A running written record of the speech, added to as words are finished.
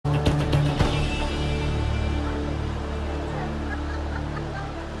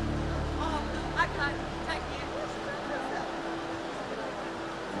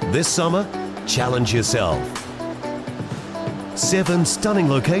This summer, challenge yourself. 7 stunning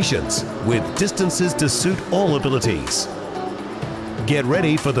locations with distances to suit all abilities. Get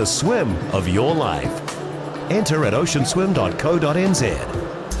ready for the swim of your life. Enter at oceanswim.co.nz.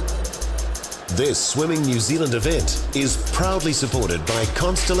 This Swimming New Zealand event is proudly supported by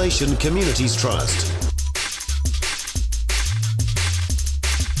Constellation Communities Trust.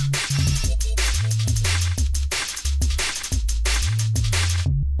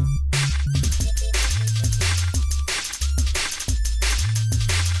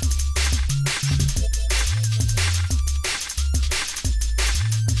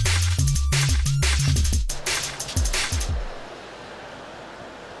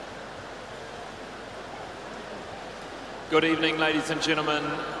 Good evening, ladies and gentlemen.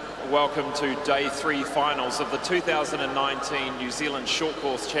 Welcome to Day 3 finals of the 2019 New Zealand Short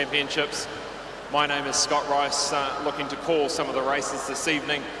Course Championships. My name is Scott Rice, looking to call some of the races this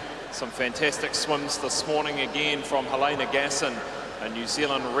evening. Some fantastic swims this morning again from Helena Gasson, a New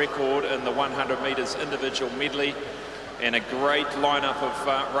Zealand record in the 100 metres individual medley, and a great lineup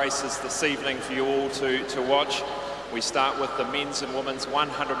of races this evening for you all to watch. We start with the men's and women's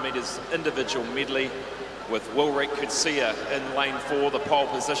 100 metres individual medley, with Wilrick Kutsia in lane 4, the pole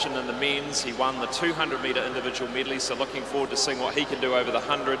position in the men's. He won the 200 metre individual medley, so looking forward to seeing what he can do over the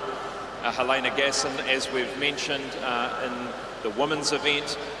 100. Helena Gasson, as we've mentioned, in the women's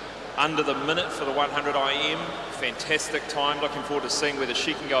event, under the minute for the 100 IM. Fantastic time, looking forward to seeing whether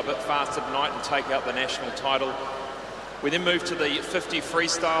she can go a bit faster tonight and take out the national title. We then move to the 50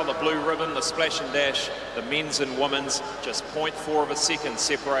 freestyle, the blue ribbon, the splash and dash, the men's and women's, just 0.4 of a second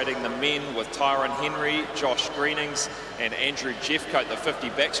separating the men, with Tyron Henry, Josh Greenings and Andrew Jeffcoat, the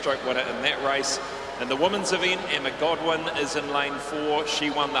 50 backstroke winner in that race. In the women's event, Emma Godwin is in lane 4. She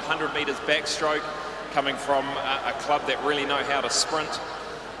won the 100 metres backstroke, coming from a club that really know how to sprint.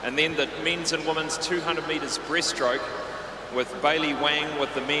 And then the men's and women's 200 metres breaststroke, with Bailey Wang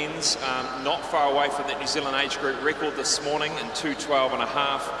with the men's, not far away from that New Zealand age group record this morning in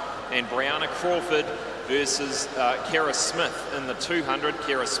 2:12.5, and Brianna Crawford versus Kara Smith in the 200.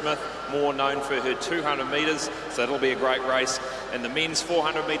 Kara Smith, more known for her 200 metres, so it'll be a great race. And the men's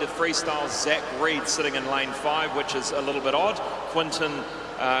 400 metre freestyle, Zach Reed sitting in lane 5, which is a little bit odd. Quinton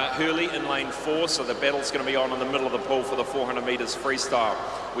Hurley in lane 4, so the battle's going to be on in the middle of the pool for the 400 metres freestyle.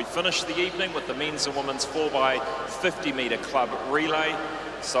 We finish the evening with the men's and women's 4x50 metre club relay,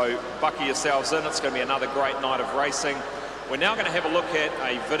 so buckle yourselves in. It's going to be another great night of racing. We're now going to have a look at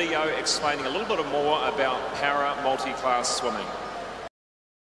a video explaining a little bit more about para multi-class swimming.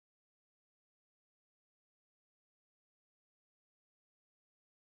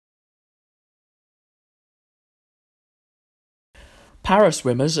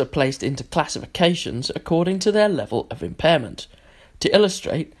 Para-swimmers are placed into classifications according to their level of impairment. To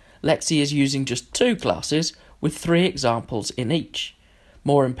illustrate, Lexi is using just 2 classes with 3 examples in each.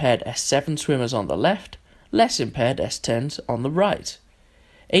 More impaired S7 swimmers on the left, less impaired S10s on the right.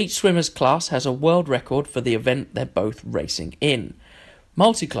 Each swimmer's class has a world record for the event they're both racing in.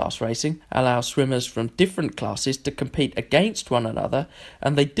 Multi-class racing allows swimmers from different classes to compete against one another,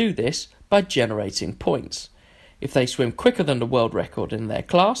 and they do this by generating points. If they swim quicker than the world record in their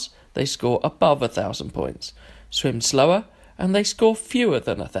class, they score above 1,000 points. Swim slower, and they score fewer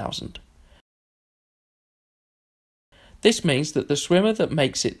than 1,000. This means that the swimmer that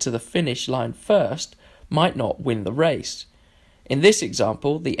makes it to the finish line first might not win the race. In this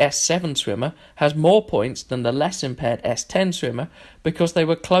example, the S7 swimmer has more points than the less impaired S10 swimmer because they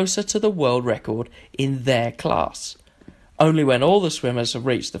were closer to the world record in their class. Only when all the swimmers have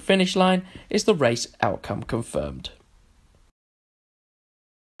reached the finish line is the race outcome confirmed.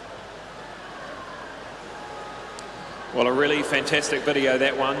 Well, a really fantastic video,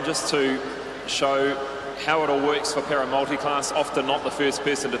 that one, just to show how it all works for para multi-class. Often not the first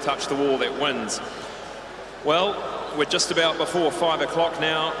person to touch the wall that wins. Well, we're just about before 5 o'clock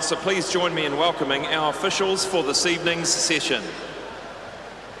now, so please join me in welcoming our officials for this evening's session.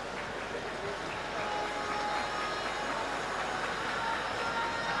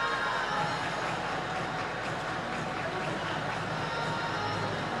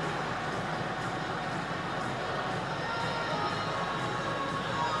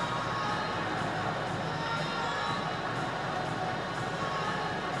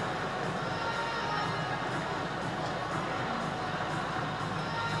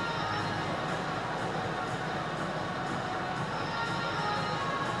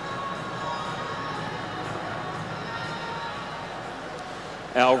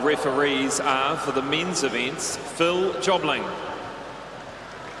 Our referees are, for the men's events, Phil Jobling.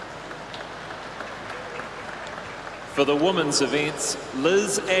 For the women's events,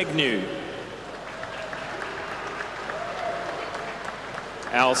 Liz Agnew.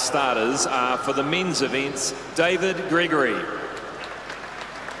 Our starters are for the men's events, David Gregory.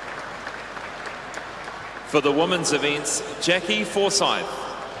 For the women's events, Jackie Forsyth.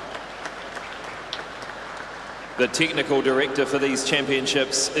 The technical director for these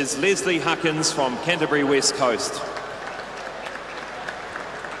championships is Leslie Huckins from Canterbury West Coast.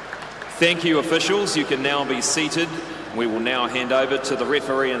 Thank you, officials. You can now be seated. We will now hand over to the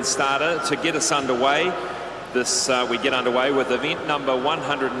referee and starter to get us underway. We get underway with event number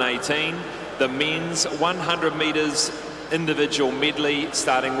 118, the men's 100 metres individual medley,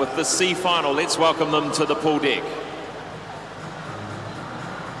 starting with the C final. Let's welcome them to the pool deck.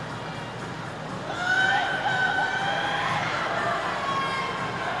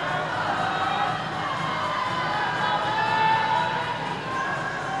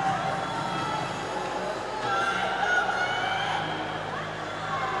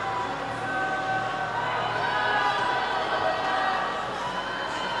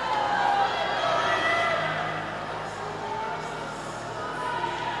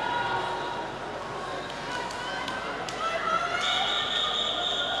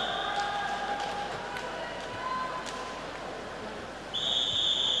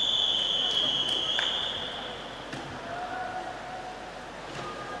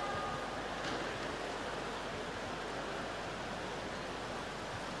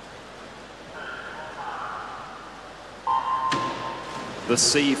 The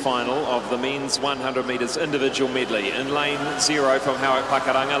C final of the men's 100 metres individual medley. In lane 0 from Howard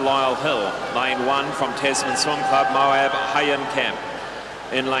Pakaranga, Lyle Hill. Lane 1 from Tasman Swim Club, Moab Hayenkamp.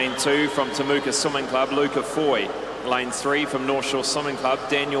 In lane 2 from Temuka Swimming Club, Luca Foy. Lane 3 from North Shore Swimming Club,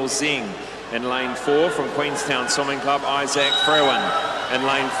 Daniel Zeng. In lane 4 from Queenstown Swimming Club, Isaac Frewen. In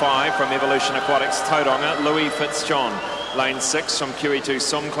lane 5 from Evolution Aquatics Tauranga, Louis Fitzjohn. Lane 6 from QE2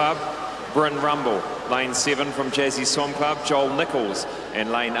 Swim Club, Bryn Rumble. Lane 7 from Jazzy Swim Club, Joel Nichols.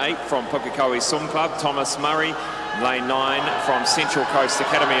 And lane 8 from Pukekohe Swim Club, Thomas Murray. Lane 9 from Central Coast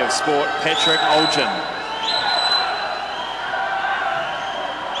Academy of Sport, Patrick Olgin.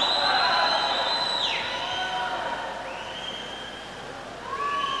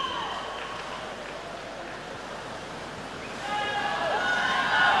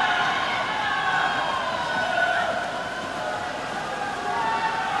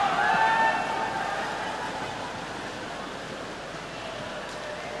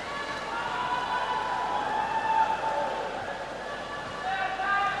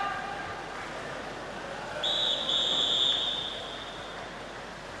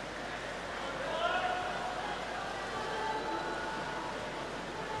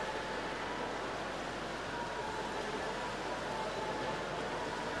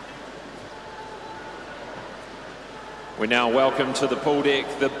 We now welcome to the pool deck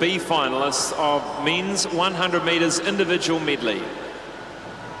the B finalists of men's 100 metres individual medley.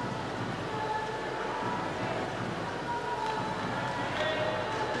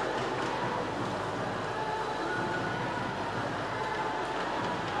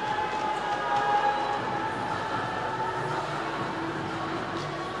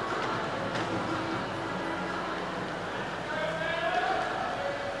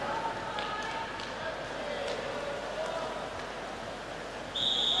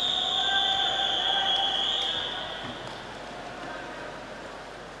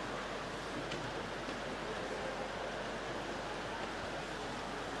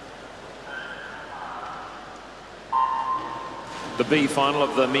 The B final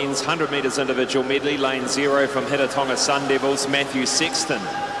of the men's 100 metres individual medley, lane 0 from Hitatonga Sun Devils, Matthew Sexton.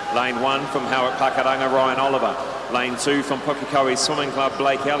 Lane 1 from Howard Pakaranga, Ryan Oliver. Lane 2 from Pukekohe Swimming Club,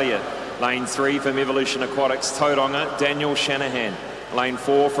 Blake Elliott. Lane 3 from Evolution Aquatics Tauranga, Daniel Shanahan. Lane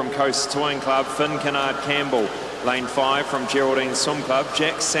 4 from Coast Touring Club, Finn Kennard Campbell. Lane 5 from Geraldine Swim Club,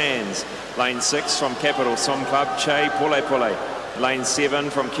 Jack Sands. Lane 6 from Capital Swim Club, Che Pulepule. Lane 7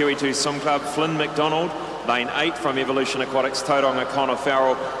 from QE2 Swim Club, Flynn McDonald. Lane 8 from Evolution Aquatics Tauranga, Connor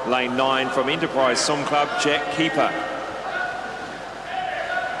Farrell. Lane 9 from Enterprise Swim Club, Jack Keeper.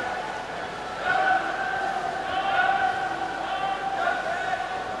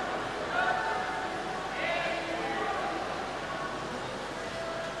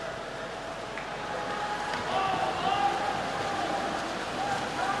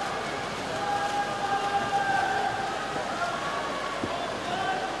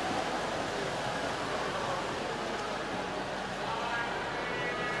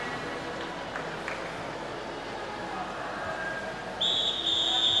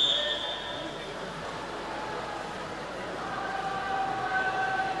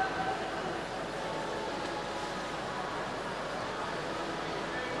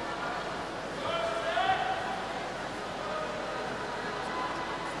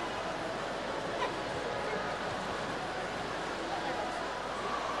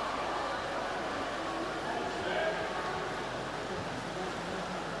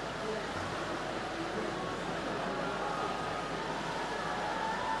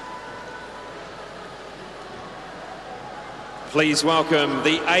 Please welcome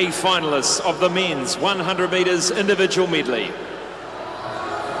the A finalists of the men's 100 metres individual medley.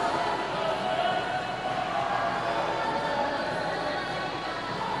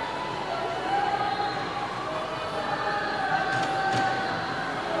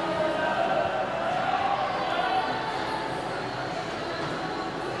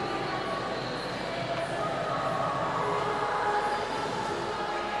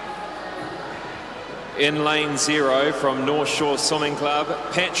 In lane 0 from North Shore Swimming Club,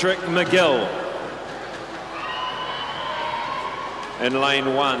 Patrick McGill. In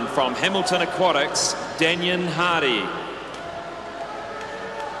lane 1 from Hamilton Aquatics, Danyon Hardy.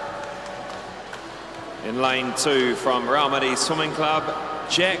 In lane 2 from Raumati Swimming Club,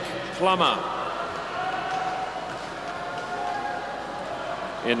 Jack Plummer.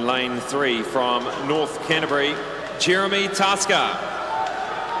 In lane 3 from North Canterbury, Jeremy Tasker.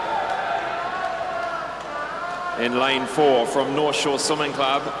 In lane 4 from North Shore Swimming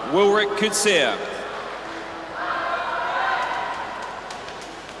Club, Wilrick Kutsia.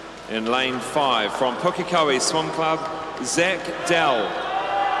 In lane 5 from Pukekohe Swim Club, Zach Dell.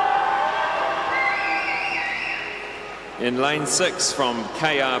 In lane 6 from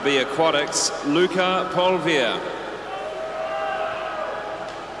KRB Aquatics, Luca Polvier.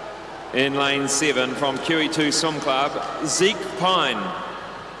 In lane 7 from QE2 Swim Club, Zeke Pine.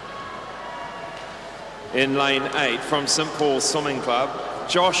 In lane 8 from St Paul's Swimming Club,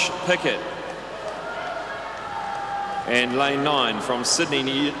 Josh Pickett. And lane 9 from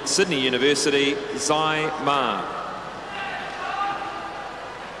Sydney University, Zai Ma.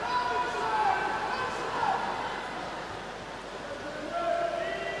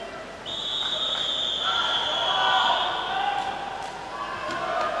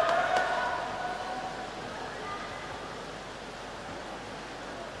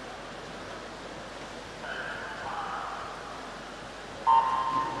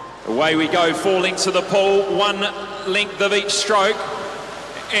 Away we go, 4 lengths of the pool, 1 length of each stroke,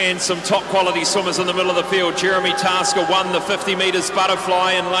 and some top quality swimmers in the middle of the field. Jeremy Tasker won the 50 metres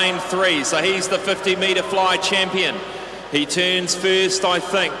butterfly in lane 3, so he's the 50 metre fly champion. He turns first, I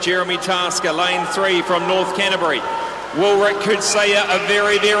think. Jeremy Tasker, lane 3 from North Canterbury. Wilrick Kutsia, a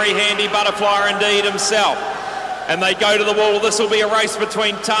very, very handy butterflyer indeed himself. And they go to the wall. This will be a race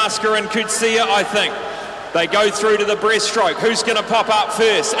between Tasker and Kutsia, I think. They go through to the breaststroke. Who's going to pop up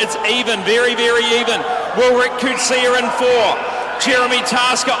first? It's even, very, very even. Wilrick Kutsia in 4. Jeremy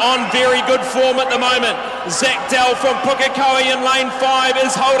Tasker on very good form at the moment. Zach Dell from Pukekohe in lane 5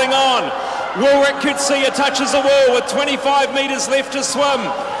 is holding on. Wilrick Kutsia touches the wall with 25 metres left to swim.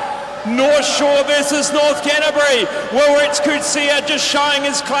 North Shore versus North Canterbury. Wilrick Kutsia just showing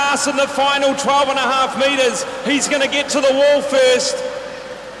his class in the final 12.5 metres. He's going to get to the wall first.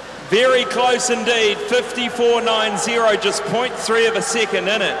 Very close indeed, 54.90, just 0.3 of a second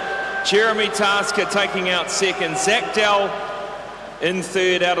in it. Jeremy Tasker taking out second. Zach Dell in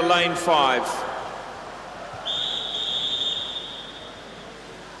third out of lane 5.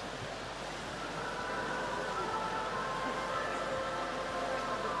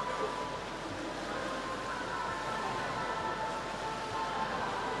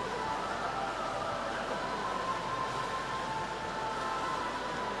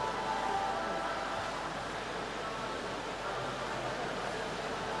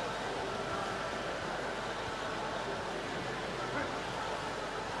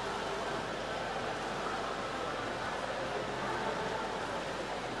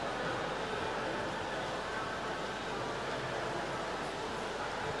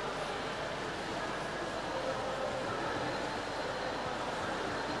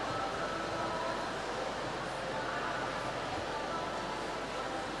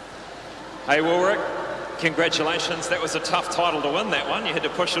 Hey Wilrick, congratulations. That was a tough title to win, that one. You had to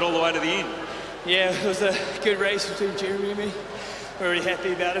push it all the way to the end. Yeah, it was a good race between Jeremy and me. We're really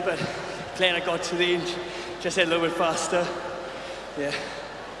happy about it, but glad I got to the end. Just had a little bit faster. Yeah.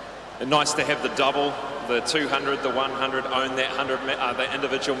 And nice to have the double, the 200, the 100, own that 100, the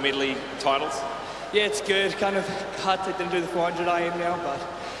individual medley titles. Yeah, it's good. Kind of hard to didn't do the 400 I am now, but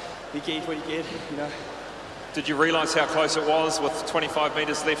you get what you get, you know. Did you realise how close it was with 25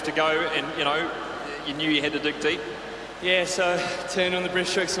 metres left to go and, you know, you knew you had to dig deep? Yeah, so turned on the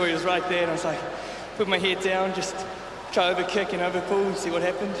breaststroke, saw he was right there, and I was like, put my head down, just try over kick and over pull and see what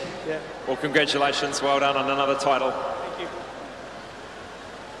happened. Yeah. Well, congratulations. Well done on another title. Thank you.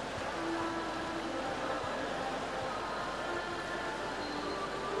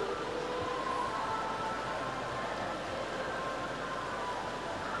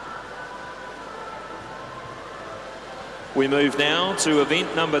 We move now to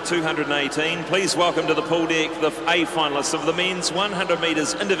event number 218. Please welcome to the pool deck the A finalists of the men's 100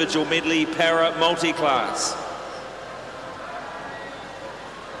 metres individual medley para multi-class.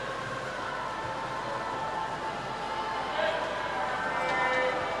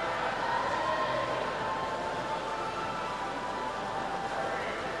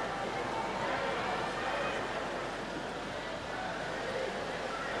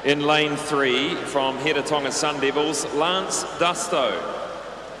 In lane 3 from Heretatonga Sun Devils, Lance Dusto.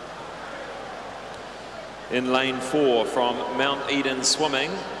 In lane 4 from Mount Eden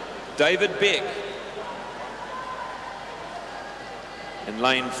Swimming, David Beck. In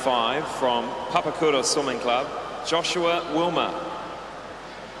lane 5 from Papakura Swimming Club, Joshua Wilmer.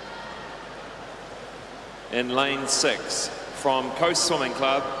 In lane 6 from Coast Swimming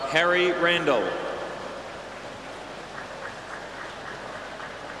Club, Harry Randall.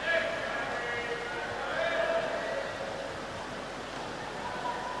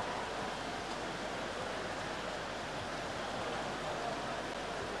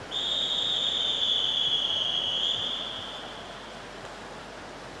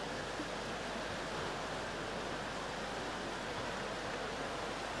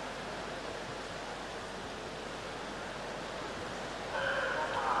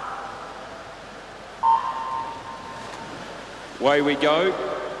 Away we go.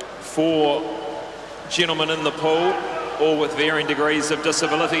 4 gentlemen in the pool, all with varying degrees of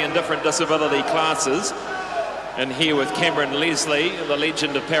disability in different disability classes. And here with Cameron Leslie, the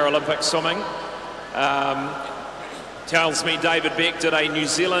legend of Paralympic swimming. Tells me David Beck did a New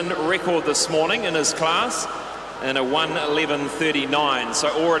Zealand record this morning in his class in a 1:11:39. So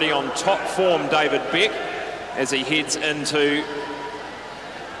already on top form, David Beck, as he heads into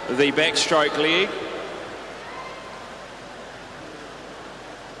the backstroke leg.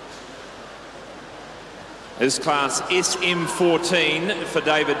 His class SM14 for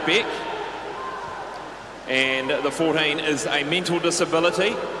David Beck, and the 14 is a mental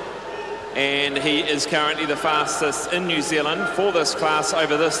disability, and he is currently the fastest in New Zealand for this class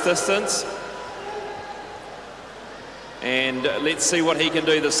over this distance. And let's see what he can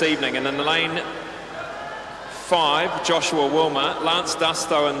do this evening. And in lane 5, Joshua Wilmer, Lance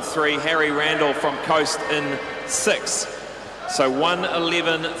Dusto in 3, Harry Randall from Coast in 6. So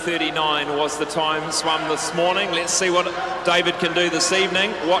 1:11:39 was the time swum this morning. Let's see what David can do this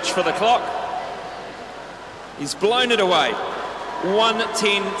evening. Watch for the clock. He's blown it away.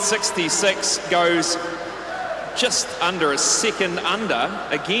 1:10:66 goes just under a second under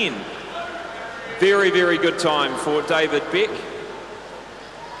again. Very, very good time for David Beck.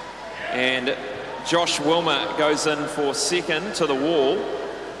 And Josh Wilmer goes in for second to the wall.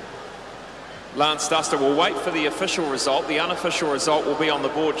 Lance Dusto will wait for the official result. The unofficial result will be on the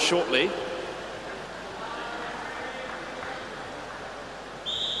board shortly.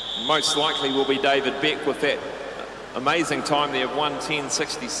 Most likely will be David Beck with that amazing time there of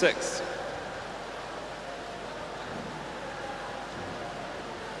 1:10:66.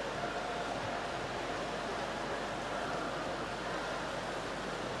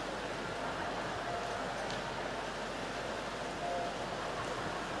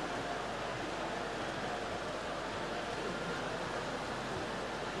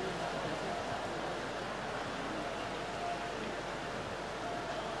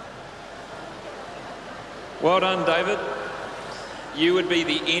 Well done, David. You would be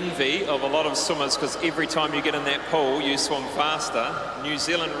the envy of a lot of swimmers because every time you get in that pool, you swim faster. New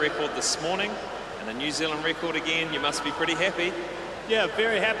Zealand record this morning and a New Zealand record again. You must be pretty happy. Yeah,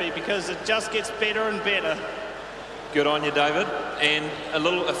 very happy because it just gets better and better. Good on you, David. And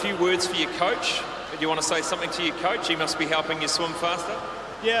a few words for your coach. Do you want to say something to your coach? He must be helping you swim faster.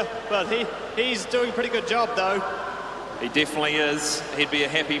 Yeah, but he's doing a pretty good job though. He definitely is. He'd be a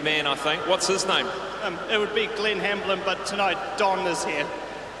happy man, I think. What's his name? It would be Glenn Hamblin, but tonight Don is here.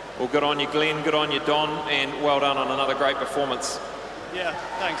 Well, good on you, Glenn. Good on you, Don. And well done on another great performance. Yeah,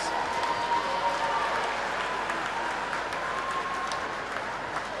 thanks.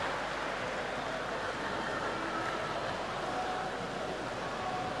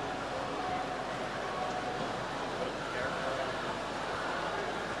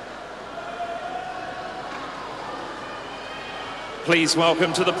 Please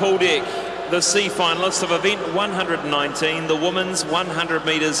welcome to the pool deck the C finalists of event 119, the women's 100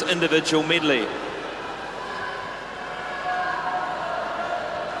 metres individual medley.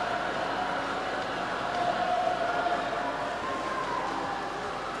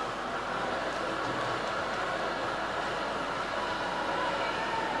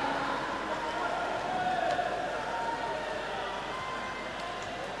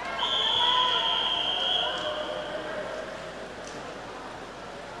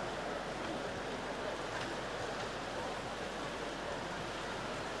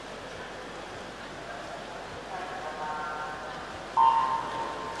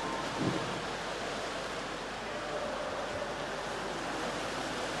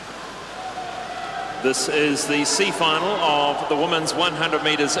 This is the C final of the women's 100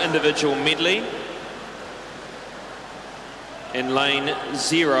 metres individual medley. In lane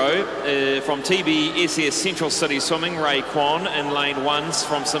 0 from TBSS Central City Swimming, Ray Kwan. In lane 1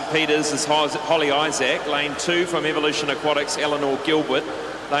 from St Peters is Holly Isaac. Lane 2 from Evolution Aquatics, Eleanor Gilbert.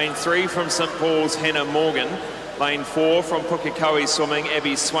 Lane 3 from St Paul's, Hannah Morgan. Lane 4 from Pukekohe Swimming,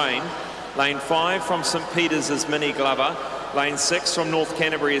 Abby Swain. Lane 5 from St Peters is Minnie Glover. Lane 6 from North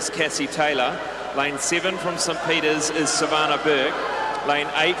Canterbury is Cassie Taylor. Lane 7 from St Peters is Savannah Burke. Lane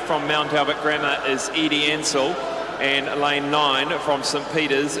 8 from Mount Albert Grammar is Edie Ansell. And lane 9 from St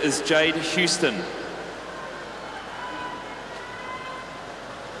Peters is Jade Houston.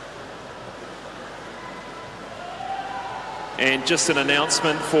 And just an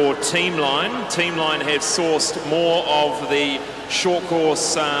announcement for Teamline. Teamline have sourced more of the short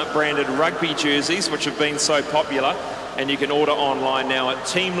course branded rugby jerseys, which have been so popular. And you can order online now at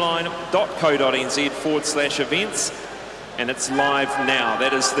teamline.co.nz/events. And it's live now.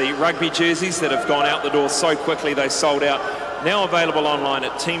 That is the rugby jerseys that have gone out the door so quickly they sold out. Now available online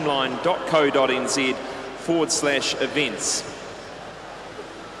at teamline.co.nz/events.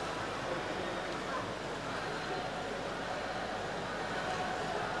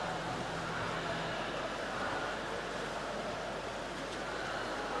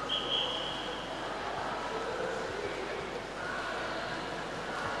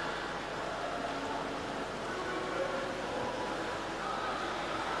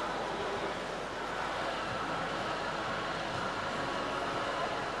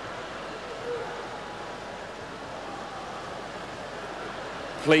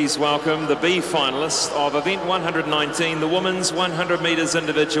 Please welcome the B finalists of event 119, the women's 100 metres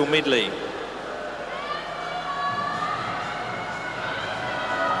individual medley.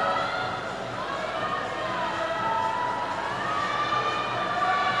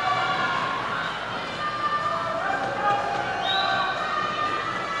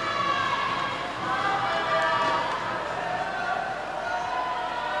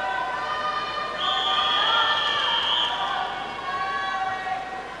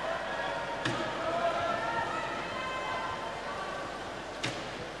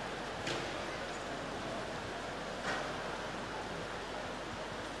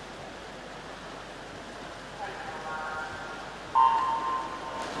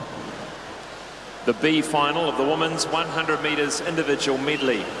 The B final of the women's 100 metres individual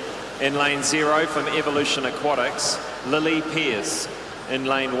medley. In lane 0 from Evolution Aquatics, Lily Pearce. In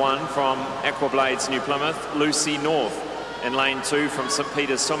lane 1 from Aquablades New Plymouth, Lucy North. In lane 2 from St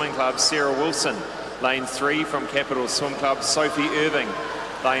Peters Swimming Club, Sarah Wilson. Lane 3 from Capital Swim Club, Sophie Irving.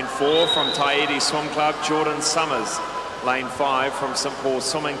 Lane 4 from Taedi Swim Club, Jordan Summers. Lane 5 from St Paul's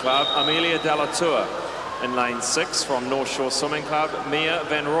Swimming Club, Amelia Dallatour. In lane 6 from North Shore Swimming Club, Mia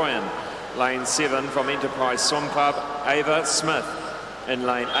Van Rooyen. Lane 7 from Enterprise Swim Club, Ava Smith. In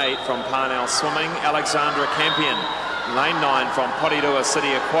lane 8 from Parnell Swimming, Alexandra Campion. Lane 9 from Porirua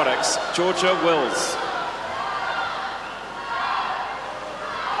City Aquatics, Georgia Wills.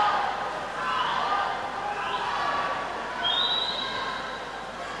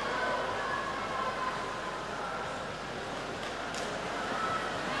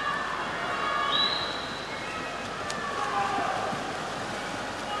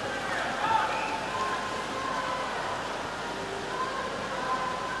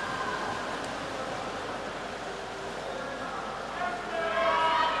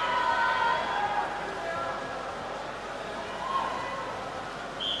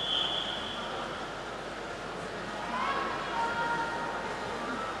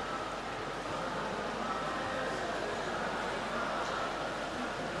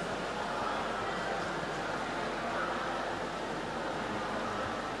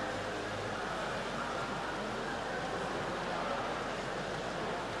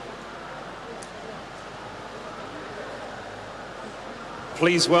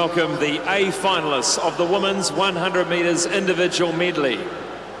 Please welcome the A finalists of the women's 100 metres individual medley.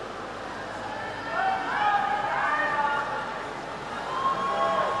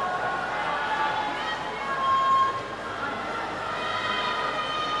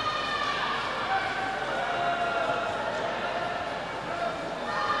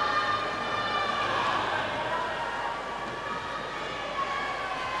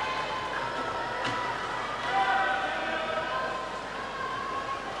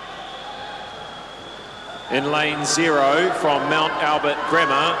 In lane 0 from Mount Albert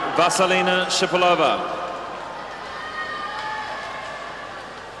Grammar, Vasilina Shipolova.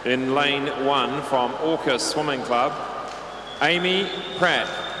 In lane 1 from Orca Swimming Club, Amy Pratt.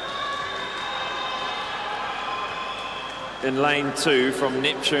 In lane 2 from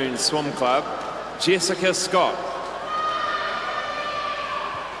Neptune Swim Club, Jessica Scott.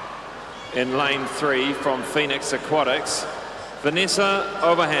 In lane 3 from Phoenix Aquatics, Vanessa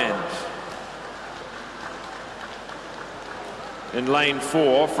Overhand. In lane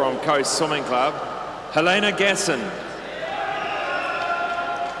 4 from Coast Swimming Club, Helena Gasson.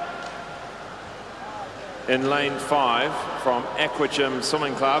 In lane 5 from Aquagym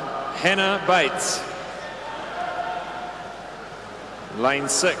Swimming Club, Hannah Bates. Lane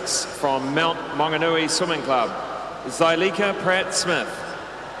 6 from Mount Maunganui Swimming Club, Zylika Pratt-Smith.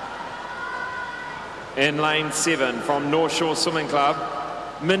 In lane 7 from North Shore Swimming Club,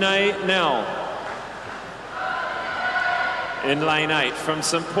 Minay Nell. In lane 8 from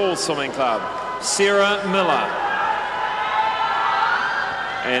St Paul's Swimming Club, Sarah Miller.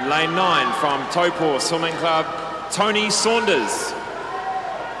 And lane 9 from Taupo Swimming Club, Tony Saunders.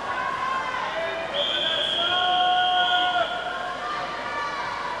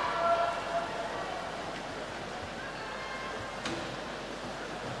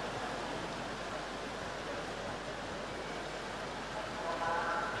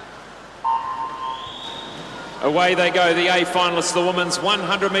 Away they go, the A finalists, the women's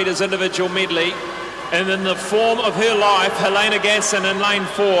 100 metres individual medley. And in the form of her life, Helena Gasson in lane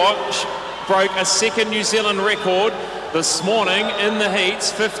 4 broke a second New Zealand record this morning in the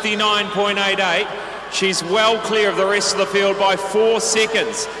heats, 59.88. She's well clear of the rest of the field by 4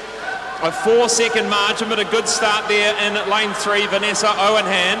 seconds. A 4-second margin, but a good start there in lane 3, Vanessa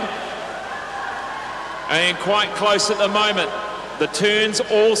Owenhand. And quite close at the moment. The turns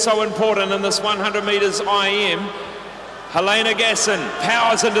also important in this 100 metres IM. Helena Gasson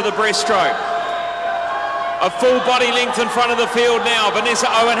powers into the breaststroke. A full body length in front of the field now. Vanessa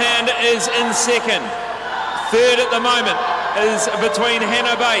Owenhand is in second. Third at the moment is between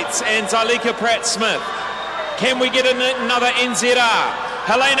Hannah Bates and Zylika Pratt-Smith. Can we get another NZR?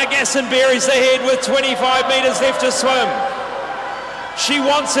 Helena Gasson buries the head with 25 metres left to swim. She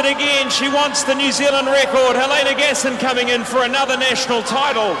wants it again. She wants the New Zealand record. Helena Gasson coming in for another national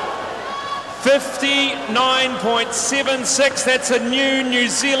title. 59.76. That's a New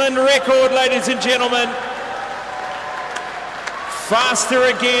Zealand record, ladies and gentlemen. Faster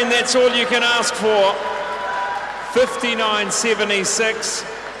again, that's all you can ask for. 59.76.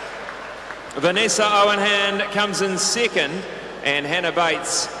 Vanessa Owenhand comes in second and Hannah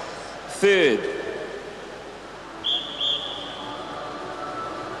Bates third.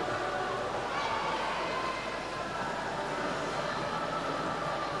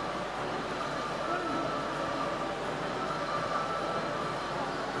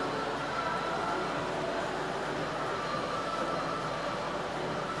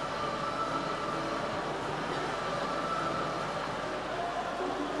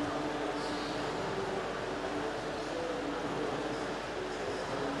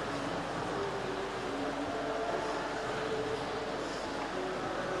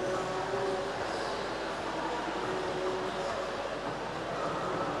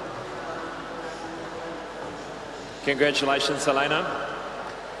 Congratulations, Helena.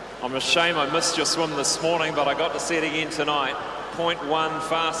 I'm ashamed I missed your swim this morning, but I got to see it again tonight. 0.1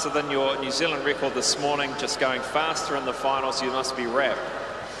 faster than your New Zealand record this morning, just going faster in the finals. You must be wrapped.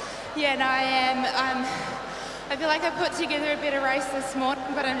 Yeah, no, I am. I feel like I put together a better race this morning,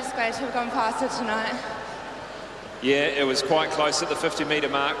 but I'm just glad to have gone faster tonight. Yeah, it was quite close at the 50-metre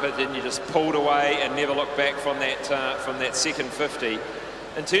mark, but then you just pulled away and never looked back from that second 50.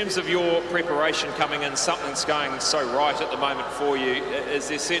 In terms of your preparation coming in, something's going so right at the moment for you. Is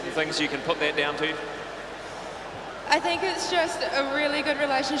there certain things you can put that down to? I think it's just a really good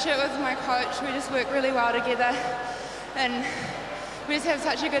relationship with my coach. We just work really well together and we just have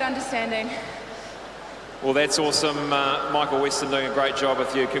such a good understanding. Well, that's awesome. Michael Weston doing a great job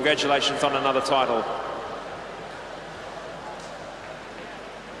with you. Congratulations on another title.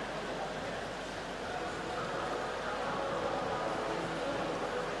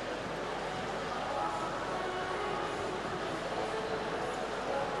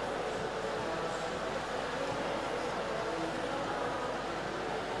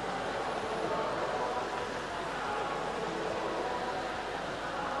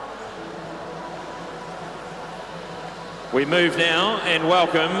 We move now and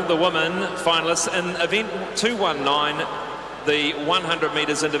welcome the women finalists in event 219, the 100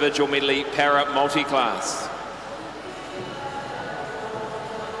 metres individual medley para multi-class.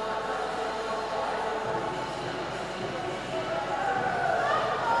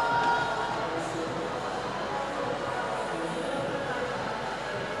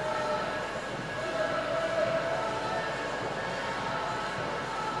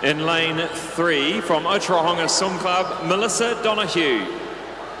 In lane 3 from Otorohanga Swim Club, Melissa Donahue.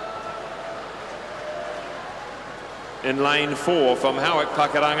 In lane 4 from Howick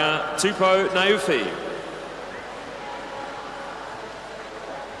Pakuranga, Tupo Naufi.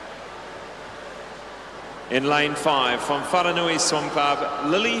 In lane 5 from Wharanui Swim Club,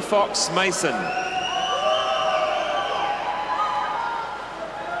 Lily Fox Mason.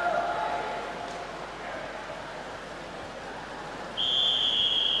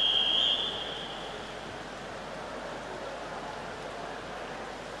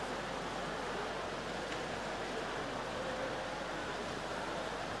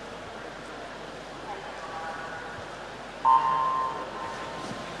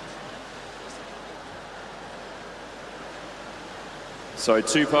 So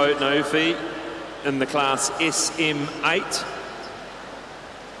Tupo Naufi in the class SM8,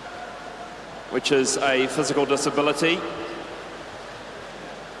 which is a physical disability.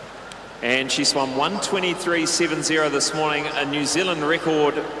 And she swam 1:23.70 this morning, a New Zealand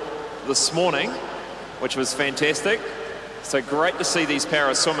record this morning, which was fantastic. So great to see these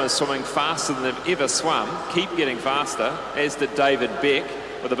para swimmers swimming faster than they've ever swum, keep getting faster, as did David Beck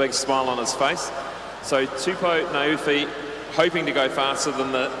with a big smile on his face. So Tupo Naufi hoping to go faster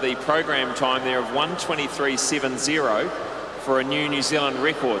than the program time there of 1:23.70 for a new Zealand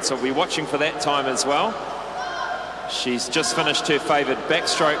record. So we'll be watching for that time as well. She's just finished her favoured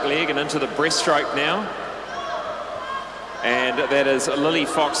backstroke leg and into the breaststroke now. And that is Lily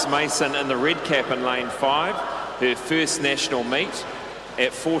Fox Mason in the red cap in lane 5, her first national meet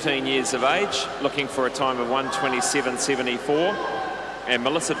at 14 years of age, looking for a time of 1:27.74. And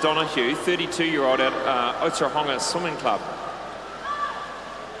Melissa Donoghue, 32-year-old at Otahonga Swimming Club.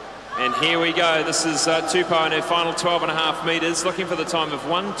 And here we go. This is Tupo in her final 12.5 metres, looking for the time of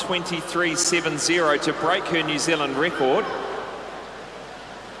 1:23.70 to break her New Zealand record.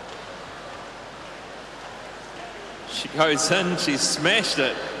 She goes in, she smashed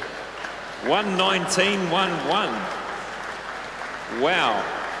it. 1:19.11. Wow.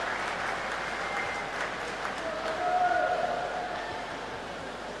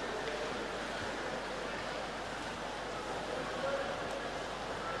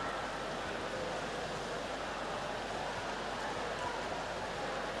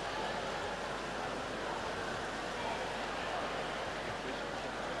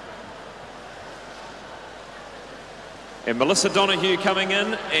 And Melissa Donoghue coming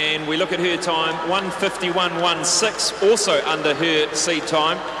in, and we look at her time, 1:51.16, also under her seed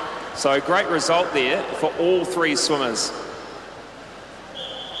time. So great result there for all three swimmers.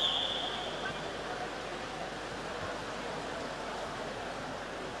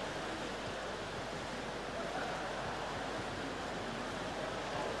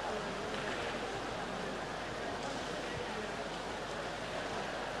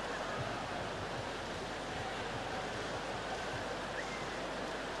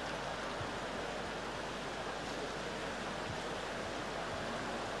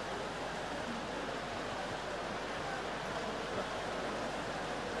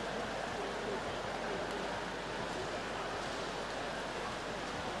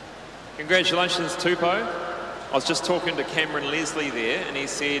 Congratulations, Tupo. I was just talking to Cameron Leslie there, and he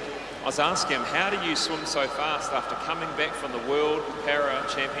said, I was asking him, how do you swim so fast after coming back from the World Para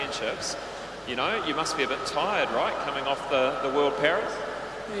Championships? You know, you must be a bit tired, right, coming off the World Paras?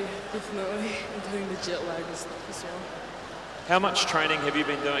 Yeah, definitely, including the jet lag and stuff as well. How much training have you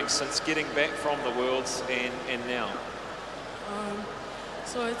been doing since getting back from the Worlds and now?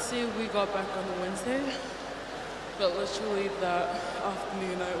 So I'd say we got back on the Wednesday, but literally that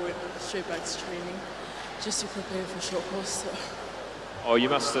afternoon I went straight back to training just to prepare for short course. So. Oh, you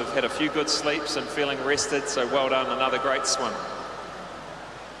must have had a few good sleeps and feeling rested, so well done, another great swim.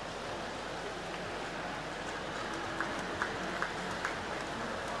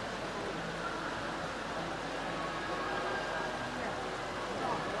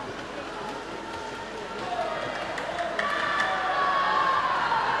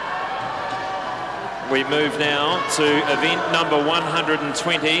 We move now to event number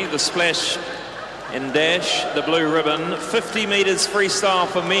 120, the splash and dash, the blue ribbon, 50 metres freestyle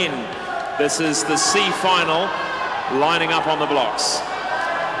for men. This is the C final, lining up on the blocks.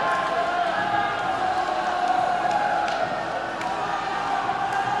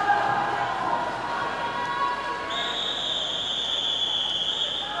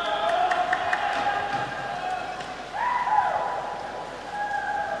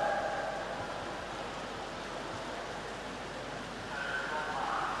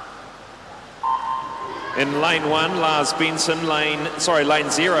 In lane 1, Lars Benson, lane 0,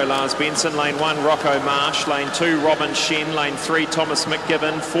 Lars Benson, lane 1, Rocco Marsh, lane 2, Robin Shen, lane 3, Thomas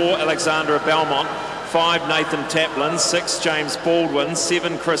McGibbon, 4, Alexandra Belmont, 5, Nathan Taplin, 6, James Baldwin,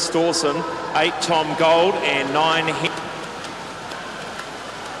 7, Chris Dawson, 8, Tom Gold, and 9,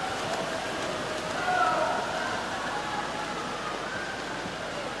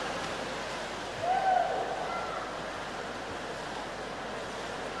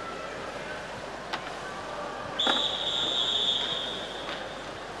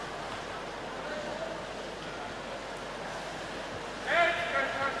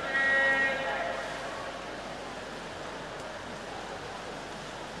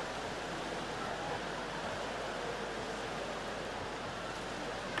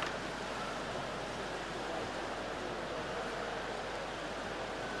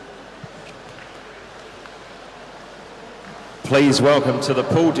 Please welcome to the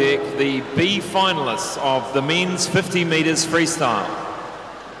pool deck the B finalists of the men's 50 metres freestyle.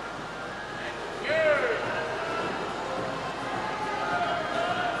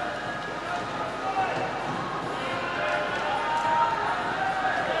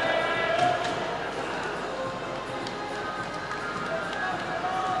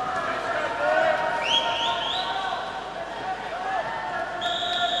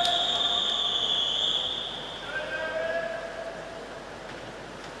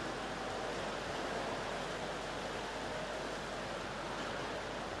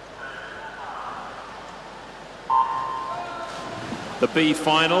 The B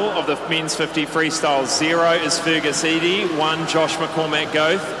final of the men's 50 freestyle. 0 is Fergus Eadie, 1 Josh McCormack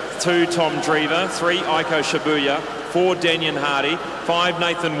Goeth, 2 Tom Drever, 3 Aiko Shibuya, 4 Daniel Hardy, 5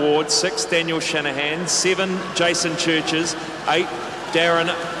 Nathan Ward, 6 Daniel Shanahan, 7 Jason Churches, 8 Darren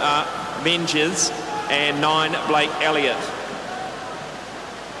Menges, and 9 Blake Elliott.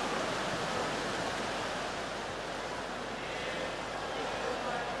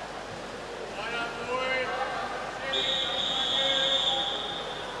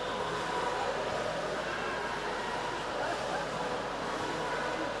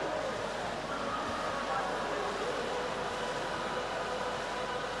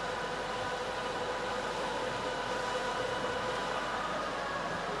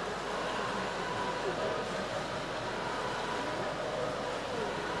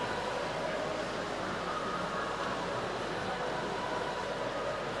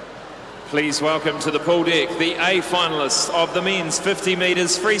 Please welcome to the pool deck the A finalists of the men's 50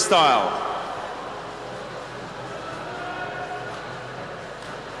 metres freestyle.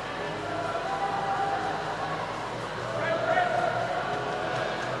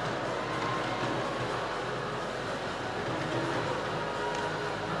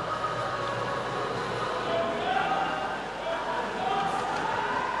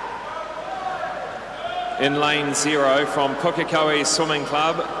 In lane 0 from Pukekohe Swimming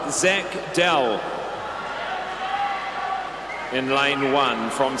Club, Zach Dell. In lane 1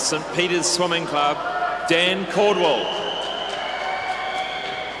 from St Peter's Swimming Club, Dan Caldwell.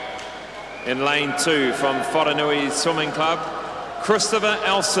 In lane 2 from Wharenui Swimming Club, Christopher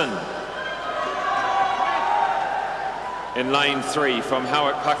Elson. In lane 3 from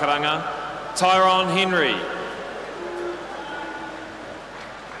Howick Pakuranga, Tyrone Henry.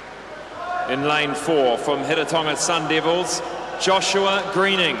 In lane 4 from Hiratonga Sun Devils, Joshua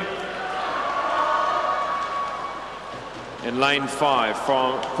Greening. In lane 5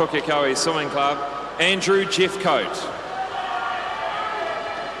 from Pukekohe Swimming Club, Andrew Jeffcoat.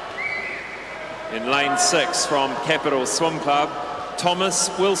 In lane 6 from Capital Swim Club, Thomas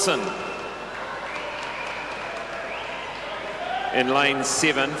Wilson. In lane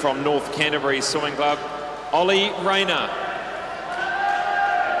 7 from North Canterbury Swimming Club, Ollie Rayner.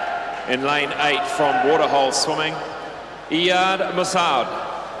 In lane 8 from Waterhole Swimming, Iyad Mossad.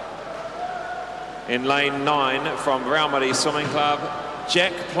 In lane 9 from Raumati Swimming Club,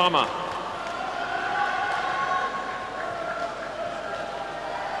 Jack Plummer.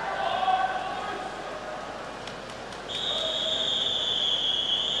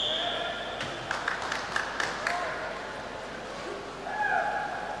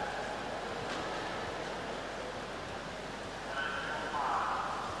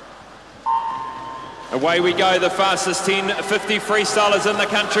 Away we go, the fastest 10:50 freestylers in the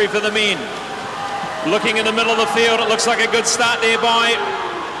country for the men. Looking in the middle of the field, it looks like a good start there by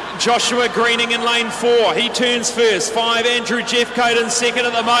Joshua Greening in lane 4. He turns first. 5, Andrew Jeffcoat in second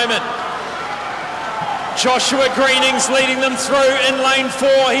at the moment. Joshua Greening's leading them through in lane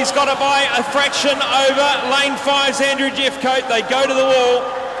 4. He's got it by a fraction over lane 5's Andrew Jeffcoat. They go to the wall.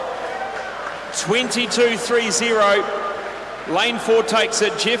 22.30. Lane 4 takes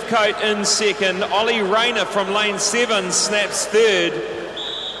it, Jeffcoat in second. Ollie Rayner from lane 7 snaps third.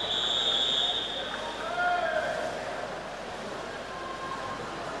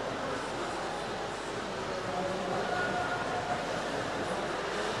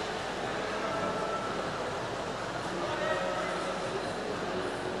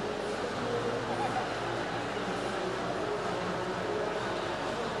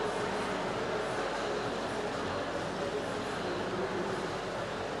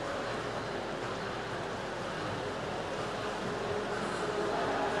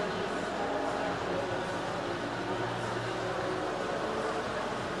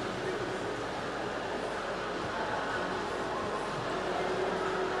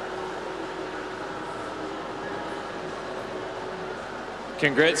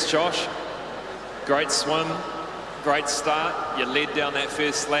 Congrats, Josh. Great swim, great start. You led down that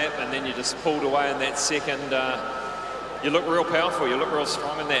first lap and then you just pulled away in that second You look real powerful, you look real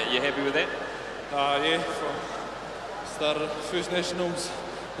strong in that. You happy with that? Yeah, from started first nationals,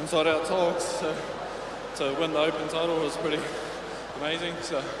 inside out talks, so to win the Open title was pretty amazing.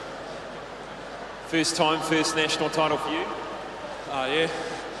 So first time, first national title for you? Yeah,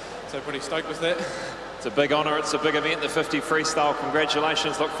 so pretty stoked with that. It's a big honour, it's a big event, the 50 freestyle.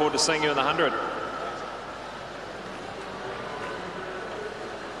 Congratulations, look forward to seeing you in the 100.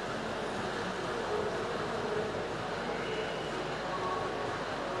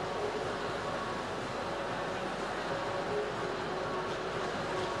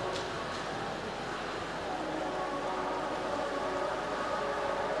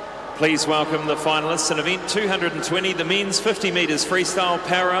 Please welcome the finalists in event 220, the men's 50 metres freestyle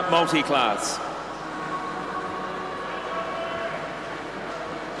para multi-class.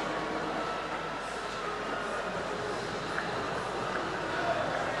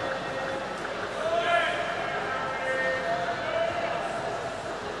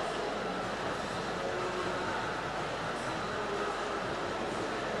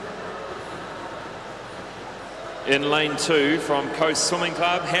 In lane 2 from Coast Swimming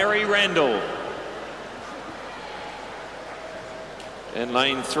Club, Harry Randall. In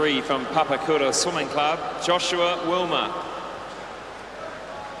lane 3 from Papakura Swimming Club, Joshua Wilmer.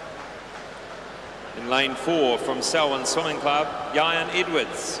 In lane 4 from Selwyn Swimming Club, Ian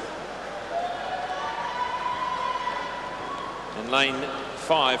Edwards. In lane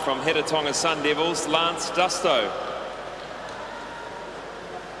 5 from Hedatonga Sun Devils, Lance Dusto.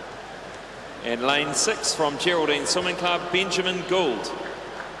 In lane 6 from Geraldine Swimming Club, Benjamin Gould.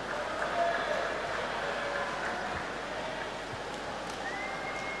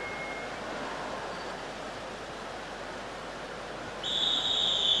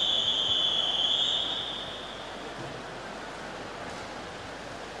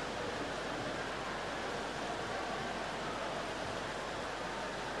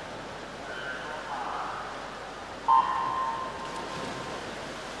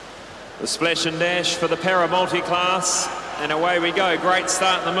 The splash and dash for the para multi-class, and away we go. Great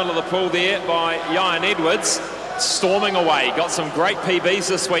start in the middle of the pool there by Ian Edwards, storming away. Got some great PBs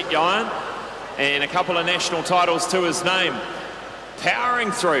this week, Ian, and a couple of national titles to his name. Powering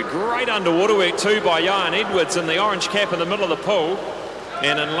through, great underwater work too by Ian Edwards in the orange cap in the middle of the pool.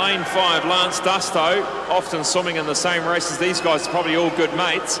 And in lane 5, Lance Dusto, often swimming in the same race as these guys, probably all good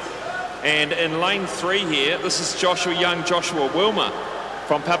mates. And in lane 3 here, this is Joshua Wilmer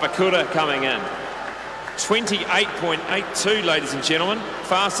from Papakura coming in. 28.82, ladies and gentlemen,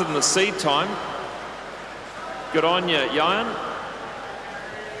 faster than the seed time. Good on you, Ian.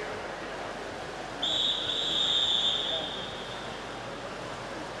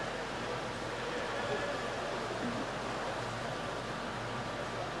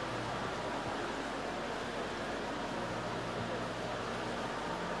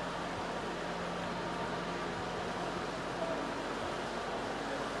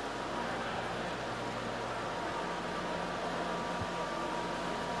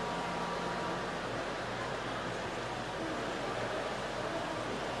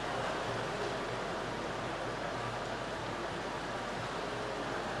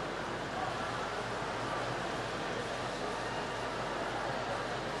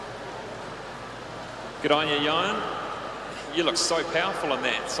 Good on you, Ian. You look so powerful in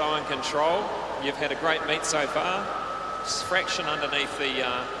that, so in control. You've had a great meet so far. Just fraction underneath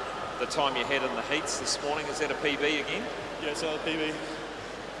the time you had in the heats this morning. Is that a PB again? Yeah, it's another PB.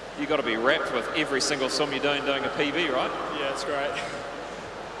 You've got to be wrapped with every single swim you're doing a PB, right? Yeah, it's great.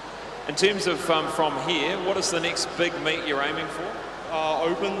 In terms of from here, what is the next big meet you're aiming for?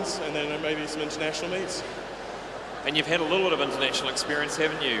 Opens and then maybe some international meets. And you've had a little bit of international experience,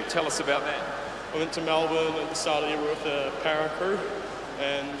 haven't you? Tell us about that. I went to Melbourne at the start of the year with the para crew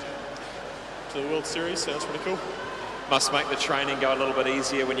and to the World Series, so that's pretty cool. Must make the training go a little bit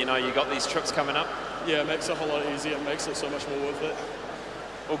easier when you know you've got these trips coming up. Yeah, it makes it a whole lot easier. It makes it so much more worth it.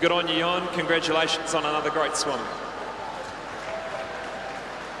 Well, good on you, Ian. Congratulations on another great swim.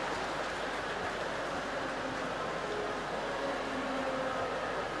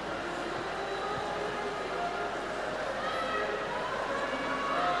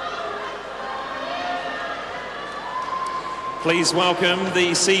 Please welcome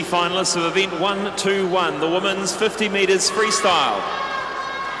the C finalists of event 121, the women's 50 metres freestyle.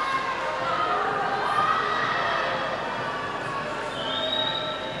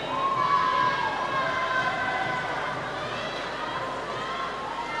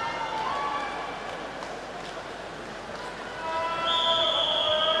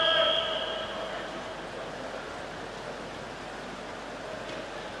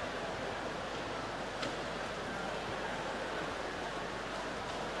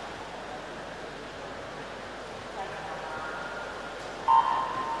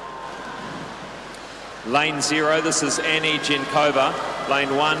 Lane 0, this is Annie Genkova.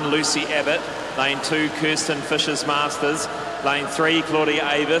 Lane 1, Lucy Abbott. Lane 2, Kirsten Fishers-Masters. Lane 3, Claudia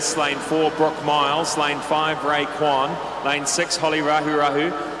Avis. Lane 4, Brooke Miles. Lane 5, Ray Kwan. Lane 6, Holly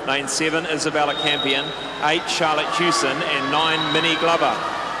Rahurahu. Lane 7, Isabella Campion. 8, Charlotte Hewson. And 9, Minnie Glover.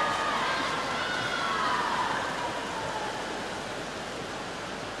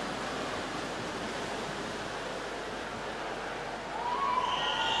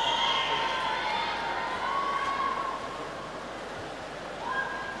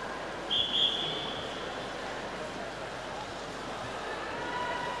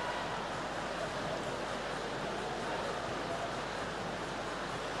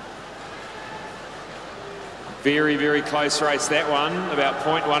 Very, very close race, that one. About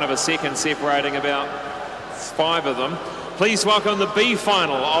 0.1 of a second separating about 5 of them. Please welcome the B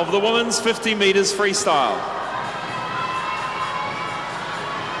final of the women's 50 metres freestyle.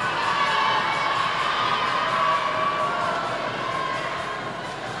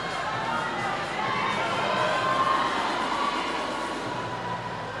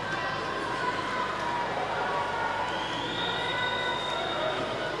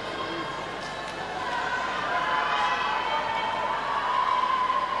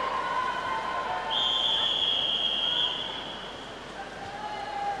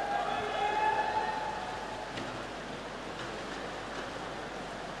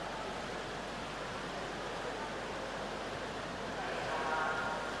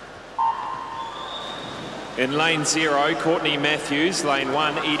 In lane 0, Courtney Matthews. Lane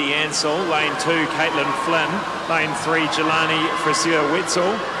 1, Edie Ansell. Lane 2, Caitlin Flynn. Lane 3, Jelani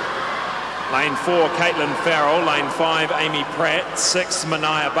Frasier-Wetzel. Lane 4, Caitlin Farrell. Lane 5, Amy Pratt. 6,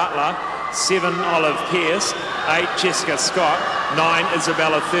 Mania Butler. 7, Olive Pearce. 8, Jessica Scott. 9,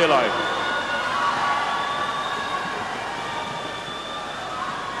 Isabella Thurlow.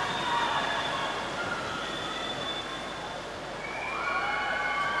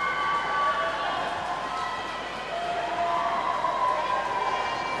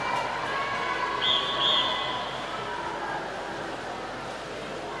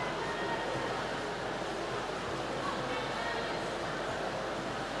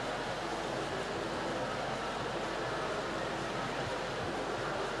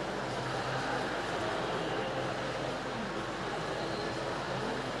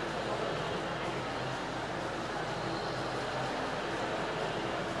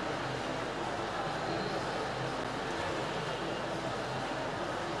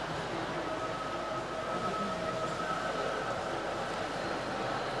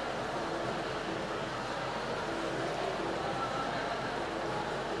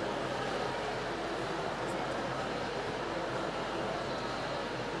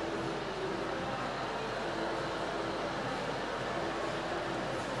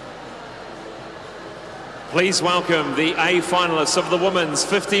 Please welcome the A finalists of the women's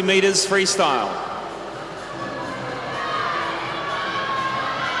 50 metres freestyle.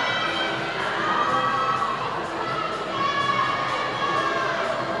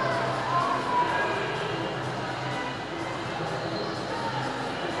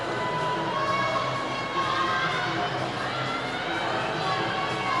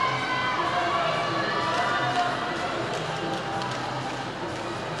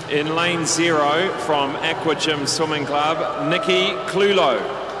 In lane 0 from Aqua Gym Swimming Club, Nikki Clulo.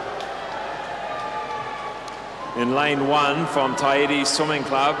 In lane 1 from Tahiti Swimming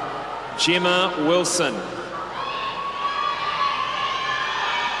Club, Gemma Wilson.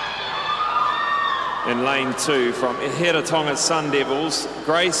 In lane 2 from Heretatonga Sun Devils,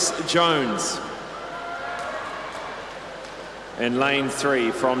 Grace Jones. In lane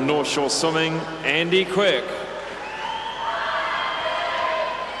 3 from North Shore Swimming, Andy Quick.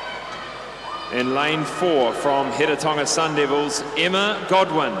 In lane 4 from Heretatonga Sun Devils, Emma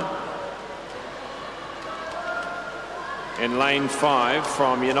Godwin. In lane 5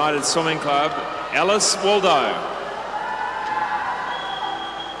 from United Swimming Club, Alice Waldo.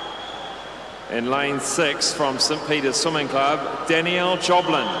 In lane 6 from St Peter's Swimming Club, Danielle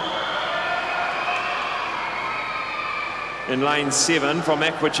Joblin. In lane 7 from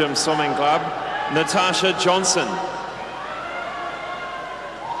Aqua Gym Swimming Club, Natasha Johnson.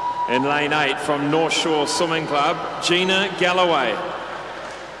 In lane 8 from North Shore Swimming Club, Gina Galloway.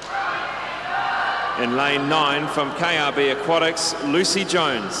 In lane 9 from KRB Aquatics, Lucy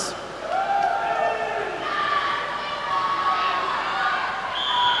Jones.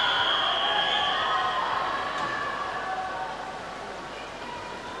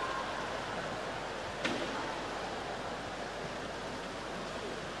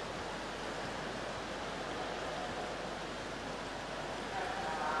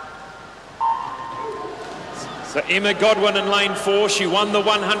 So Emma Godwin in lane 4, she won the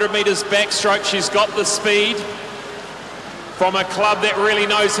 100 metres backstroke. She's got the speed from a club that really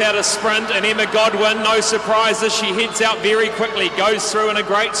knows how to sprint. And Emma Godwin, no surprises, she heads out very quickly, goes through in a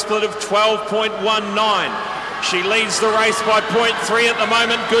great split of 12.19. She leads the race by 0.3 at the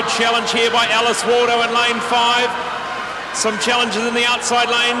moment. Good challenge here by Alice Waldo in lane 5. Some challenges in the outside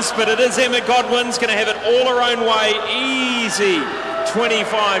lanes, but it is Emma Godwin's going to have it all her own way. Easy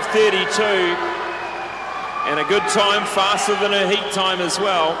 25.32. And a good time, faster than her heat time as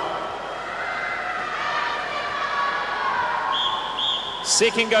well.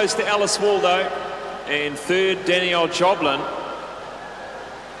 Second goes to Alice Waldo, and third, Danielle Joblin.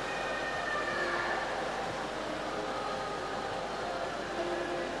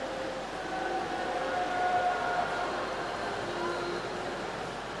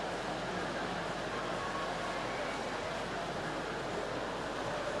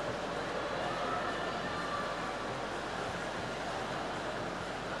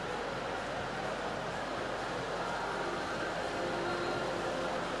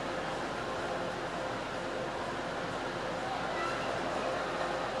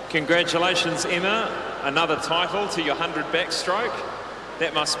 Congratulations, Emma. Another title to your 100 backstroke.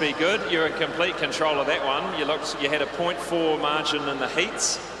 That must be good. You're in complete control of that one. You had a 0.4 margin in the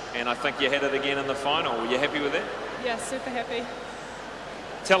heats, and I think you had it again in the final. Were you happy with that? Yeah, super happy.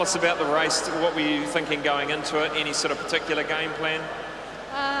 Tell us about the race. What were you thinking going into it? Any sort of particular game plan?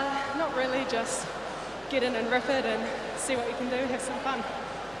 Not really, just get in and rip it and see what you can do, have some fun.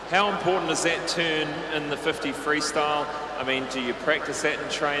 How important is that turn in the 50 freestyle? I mean, do you practice that in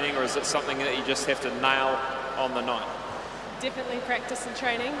training, or is it something that you just have to nail on the night? Definitely practice in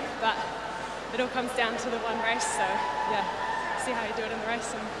training, but it all comes down to the one race, so yeah, see how you do it in the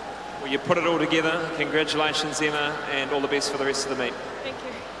race. Well, you put it all together. Congratulations, Emma, and all the best for the rest of the meet. Thank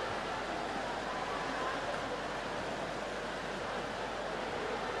you.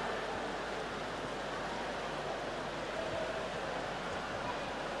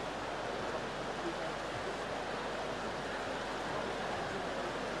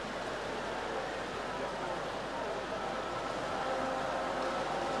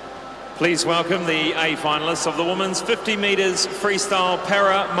 Please welcome the A finalists of the women's 50 metres freestyle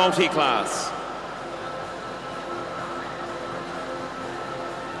para multi-class.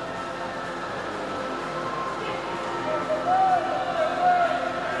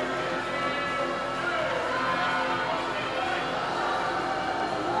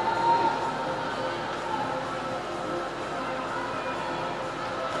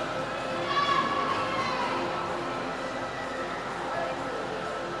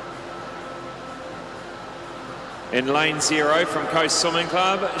 In lane 0 from Coast Swimming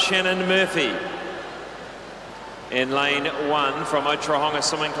Club, Shannon Murphy. In lane 1 from Otorohanga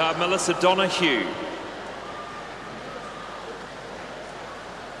Swimming Club, Melissa Donahue.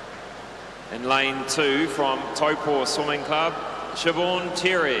 In lane 2 from Taupo Swimming Club, Siobhan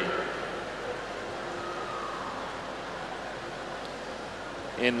Terry.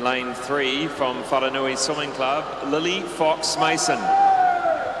 In lane 3 from Wharanui Swimming Club, Lily Fox Mason.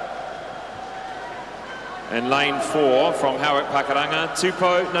 In lane 4 from Howick Pakuranga,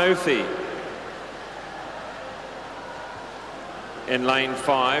 Tupou Nofi. In lane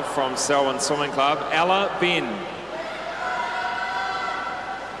 5 from Selwyn Swimming Club, Ella Ben.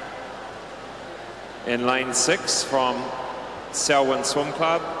 In lane 6 from Selwyn Swim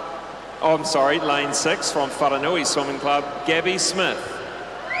Club, lane 6 from Wharanui Swimming Club, Gabby Smith.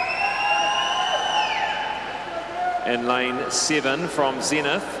 In lane 7 from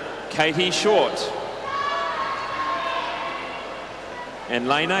Zenith, Katie Short. And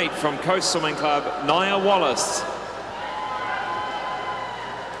lane 8 from Coast Swimming Club, Nia Wallace.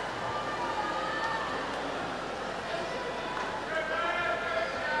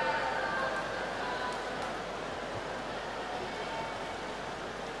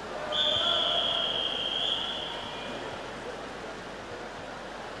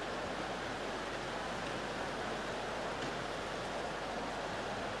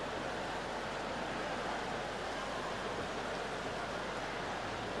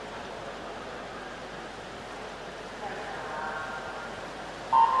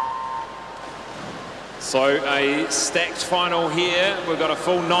 So a stacked final here. We've got a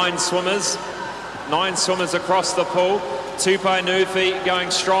full 9 swimmers. 9 swimmers across the pool. Tupou Nofi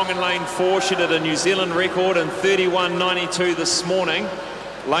going strong in lane 4. She did a New Zealand record in 31.92 this morning.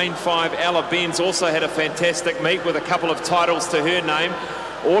 Lane 5, Ella Benz also had a fantastic meet with a couple of titles to her name.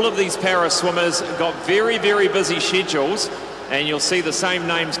 All of these para swimmers got very, very busy schedules, and you'll see the same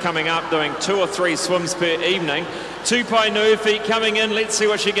names coming up doing 2 or 3 swims per evening. Tupou Nofi coming in. Let's see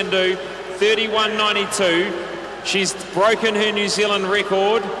what she can do. 31.92. She's broken her New Zealand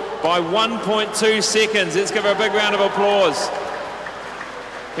record by 1.2 seconds. Let's give her a big round of applause.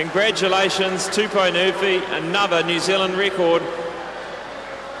 Congratulations, Tupou Nufi, another New Zealand record.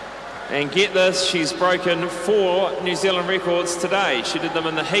 And get this, she's broken 4 New Zealand records today. She did them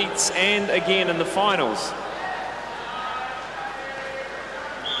in the heats and again in the finals.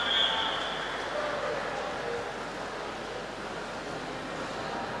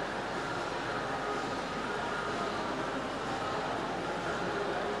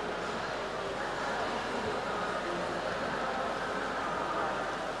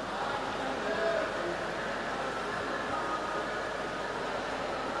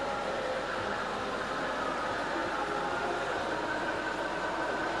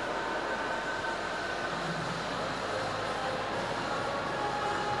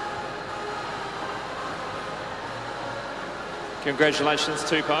 Congratulations,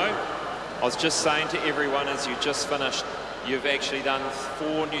 Tupou. I was just saying to everyone as you just finished, you've actually done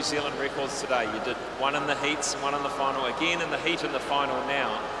 4 New Zealand records today. You did 1 in the heats and 1 in the final, again in the heat and the final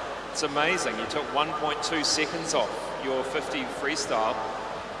now. It's amazing. You took 1.2 seconds off your 50 freestyle.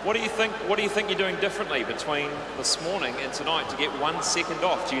 What do you think you're doing differently between this morning and tonight to get 1 second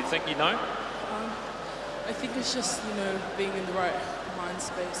off? Do you think you know? I think it's just, being in the right mind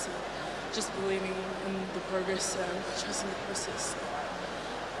space and just believing in the progress and trusting the process.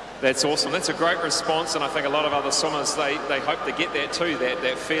 That's awesome. That's a great response, and I think a lot of other swimmers, they hope to get that too,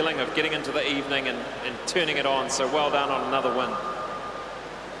 that feeling of getting into the evening and turning it on. So well done on another win.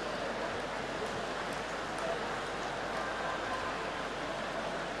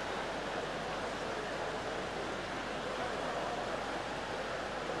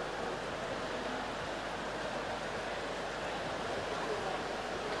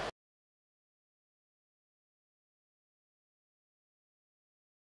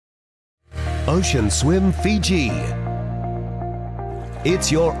 Ocean Swim Fiji.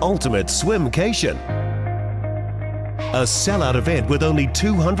 It's your ultimate swimcation. A sellout event with only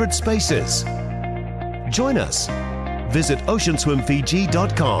 200 spaces. Join us. Visit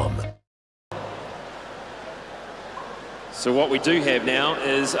oceanswimfiji.com. So what we do have now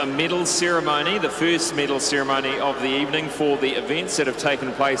is a medal ceremony, the first medal ceremony of the evening for the events that have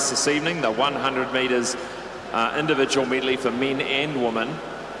taken place this evening, the 100 metres individual medley for men and women.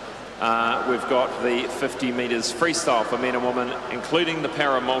 We've got the 50 metres freestyle for men and women, including the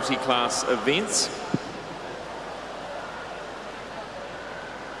para multi-class events.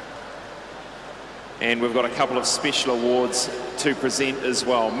 And we've got a couple of special awards to present as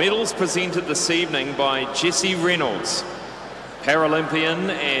well. Medals presented this evening by Jessie Reynolds, Paralympian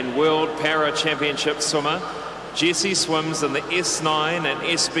and World Para Championship swimmer. Jessie swims in the S9 and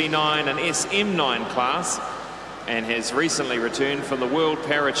SB9 and SM9 class, and has recently returned from the World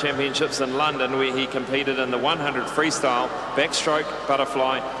Para Championships in London, where he competed in the 100 freestyle, backstroke,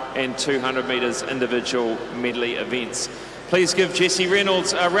 butterfly and 200 metres individual medley events. Please give Jessie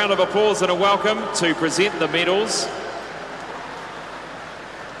Reynolds a round of applause and a welcome to present the medals.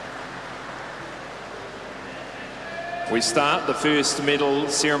 We start the first medal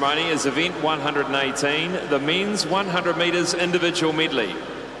ceremony as event 118, the men's 100 metres individual medley.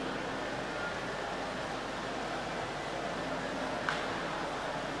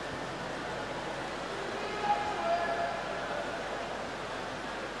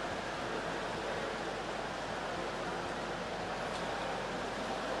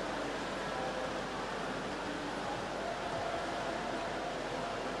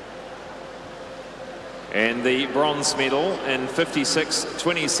 And the bronze medal in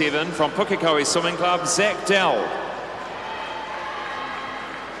 56.27 from Pukekohe Swimming Club, Zach Dell.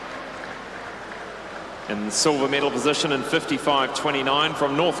 In silver medal position in 55.29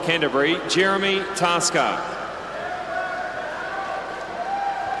 from North Canterbury, Jeremy Tasker.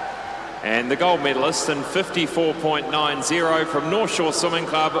 And the gold medalist in 54.90 from North Shore Swimming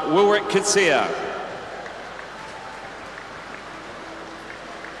Club, Wilrick Kitsia.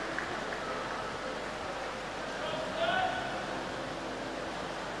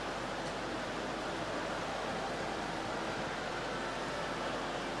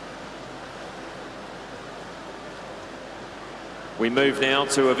 We move now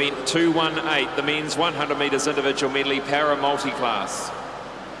to event 218, the men's 100 metres individual medley para multi-class.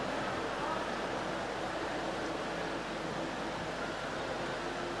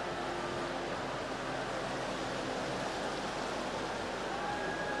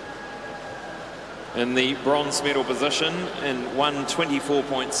 In the bronze medal position in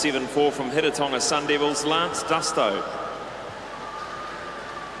 124.74 from Hitatonga Sun Devils, Lance Dusto.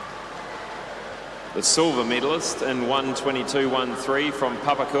 The silver medalist in 122.13 from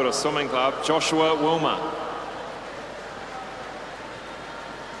Papakura Swimming Club, Joshua Wilmer.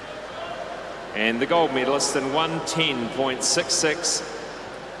 And the gold medalist in 1:10.66,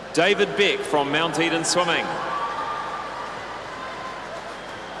 David Beck from Mount Eden Swimming.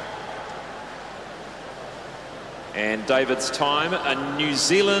 And David's time, a New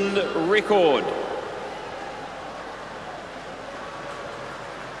Zealand record.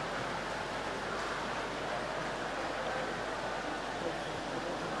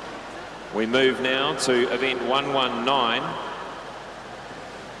 We move now to event 119,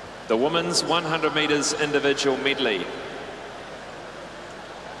 the women's 100 metres individual medley.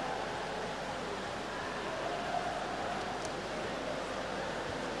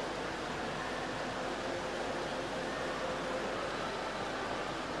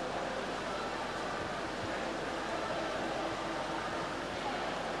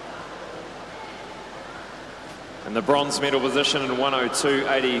 In the bronze medal position in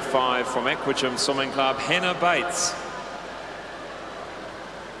 1:02.85 from Aquagym Swimming Club, Hannah Bates.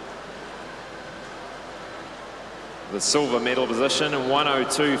 The silver medal position in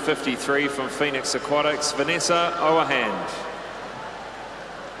 1:02.53 from Phoenix Aquatics, Vanessa Owerhand.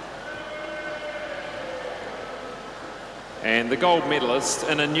 And the gold medalist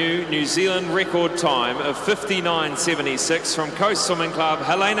in a new New Zealand record time of 59.76 from Coast Swimming Club,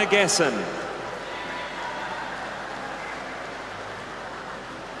 Helena Gasson.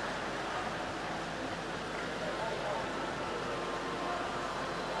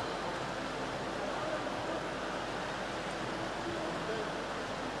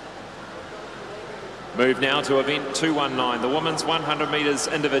 Move now to event 219, the women's 100 metres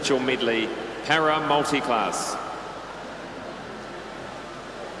individual medley, para multi-class.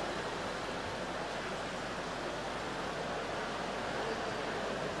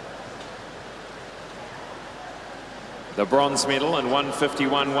 The bronze medal in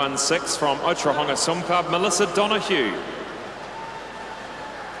 1:51.16 from Otorohanga Swim Club, Melissa Donoghue.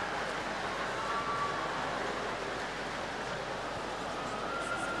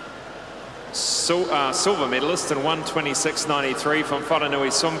 Silver medalist in 1:26.93 from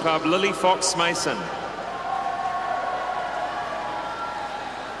Whananui Swim Club, Lily Fox Mason.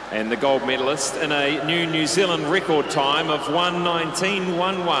 And the gold medalist in a new New Zealand record time of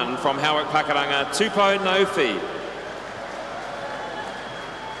 1:19.11 from Howick Pakuranga, Tupou Nofi.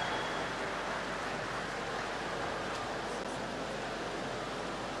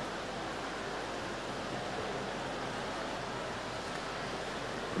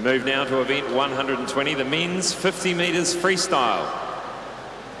 Move now to event 120, the men's 50 metres freestyle.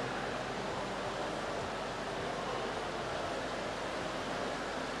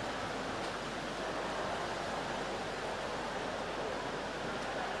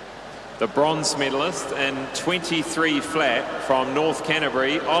 The bronze medalist in 23 flat from North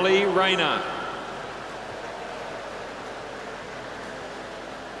Canterbury, Ollie Rayner.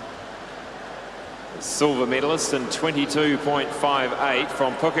 Silver medalist in 22.58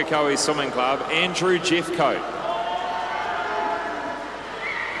 from Pukekohe Swimming Club, Andrew Jeffcoat.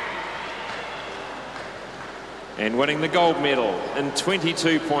 And winning the gold medal in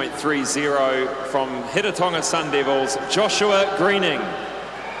 22.30 from Hitatonga Sun Devils, Joshua Greening.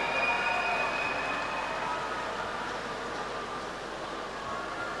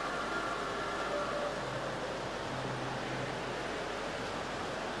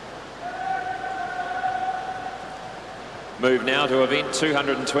 Move now to event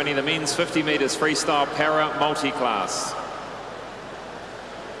 220, the men's 50 metres freestyle para multi-class.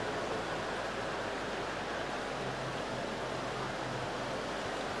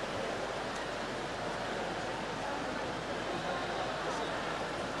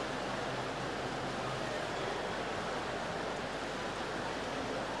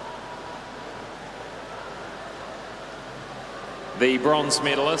 The bronze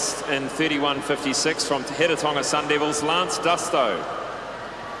medalist in 31.56 from Hitatonga Sun Devils, Lance Dusto.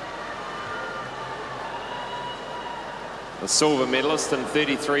 The silver medalist in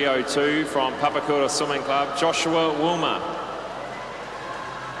 33.02 from Papakura Swimming Club, Joshua Wilmer.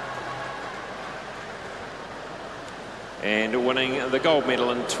 And winning the gold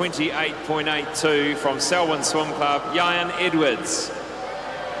medal in 28.82 from Selwyn Swim Club, Yayan Edwards.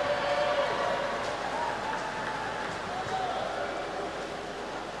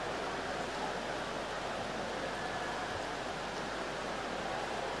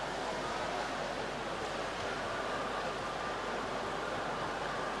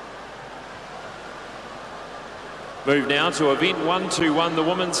 Move now to event 121, the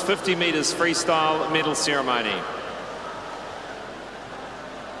women's 50 metres freestyle medal ceremony.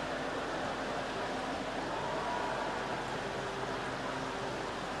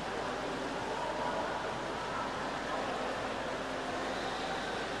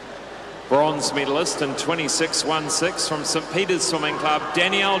 bronze medalist in 26.16 from St Peter's Swimming Club,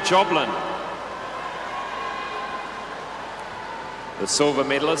 Danielle Joblin. The silver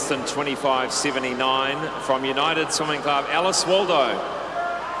medalist in 25.79 from United Swimming Club, Alice Waldo.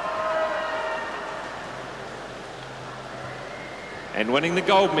 And winning the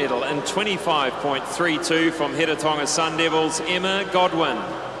gold medal in 25.32 from Heretatonga Sun Devils, Emma Godwin.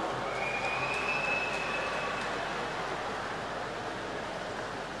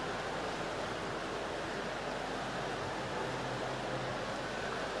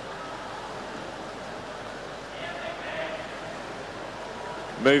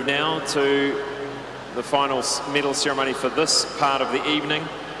 Move now to the final medal ceremony for this part of the evening.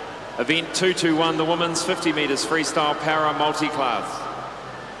 Event 221, the women's 50 metres freestyle para multi-class.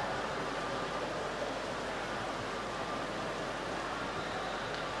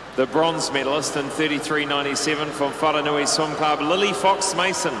 The bronze medalist in 33.97 from Wharanui Swim Club, Lily Fox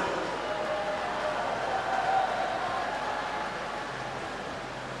Mason.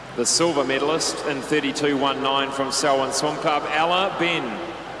 The silver medalist in 32.19 from Selwyn Swim Club, Ella Ben.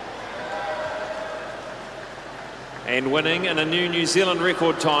 And winning in a new Zealand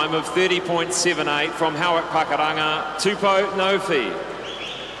record time of 30.78 from Howick Pakaranga, Tupo Nofi.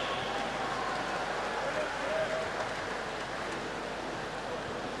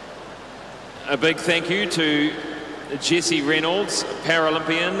 A big thank you to Jessie Reynolds,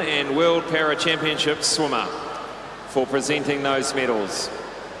 Paralympian and World Para Championship swimmer, for presenting those medals.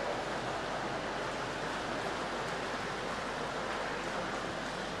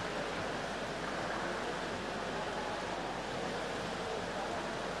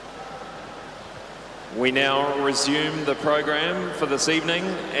 We now resume the program for this evening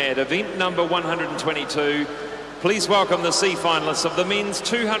at event number 122. Please welcome the C finalists of the men's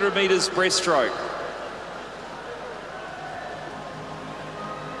 200 metres breaststroke.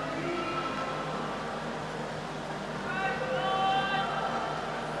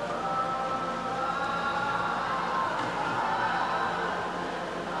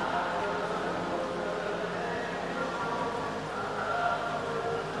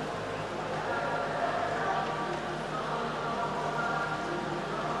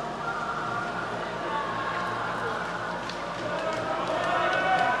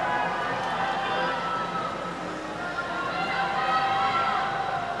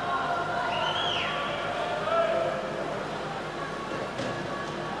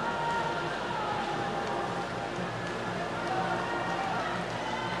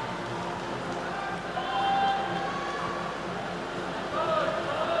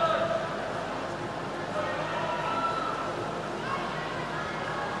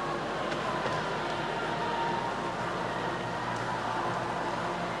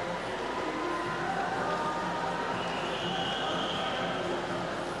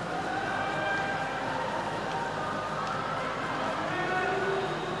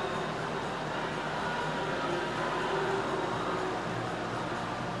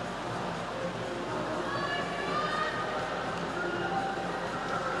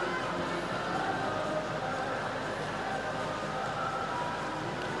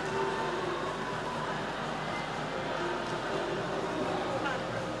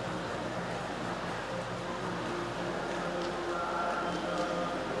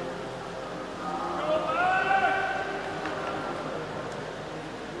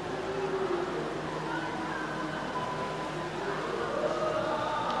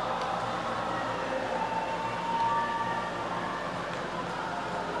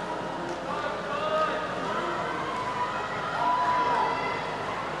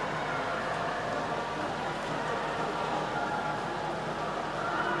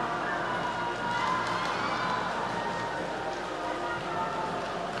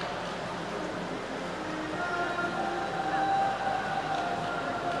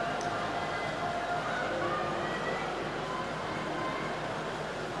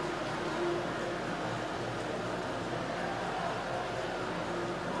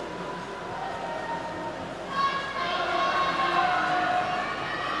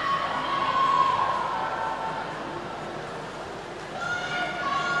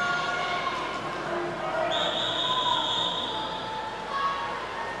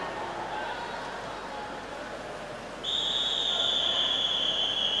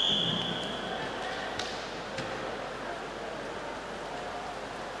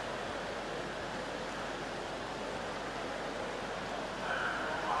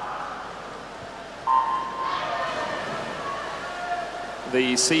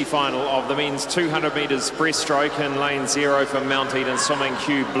 The C final of the men's 200 metres breaststroke in lane 0 from Mount Eden Swimming,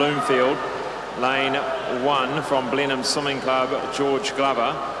 Hugh Bloomfield. Lane 1 from Blenheim Swimming Club, George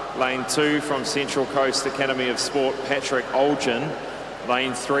Glover. Lane 2 from Central Coast Academy of Sport, Patrick Olgin.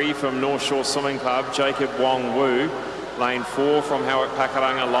 Lane 3 from North Shore Swimming Club, Jacob Wong Wu. Lane 4 from Howick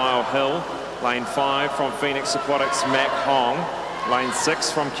Pakuranga, Lyle Hill. Lane 5 from Phoenix Aquatics, Mac Hong. Lane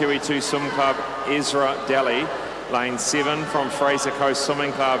 6 from QE2 Swim Club, Ezra Daly. Lane 7 from Fraser Coast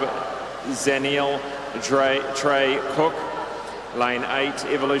Swimming Club, Zaniel Trey Cook. Lane 8,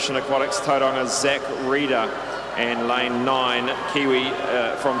 Evolution Aquatics, Tauranga, Zach Reeder. And lane 9,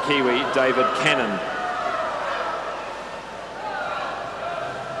 from Kiwi, David Cannon.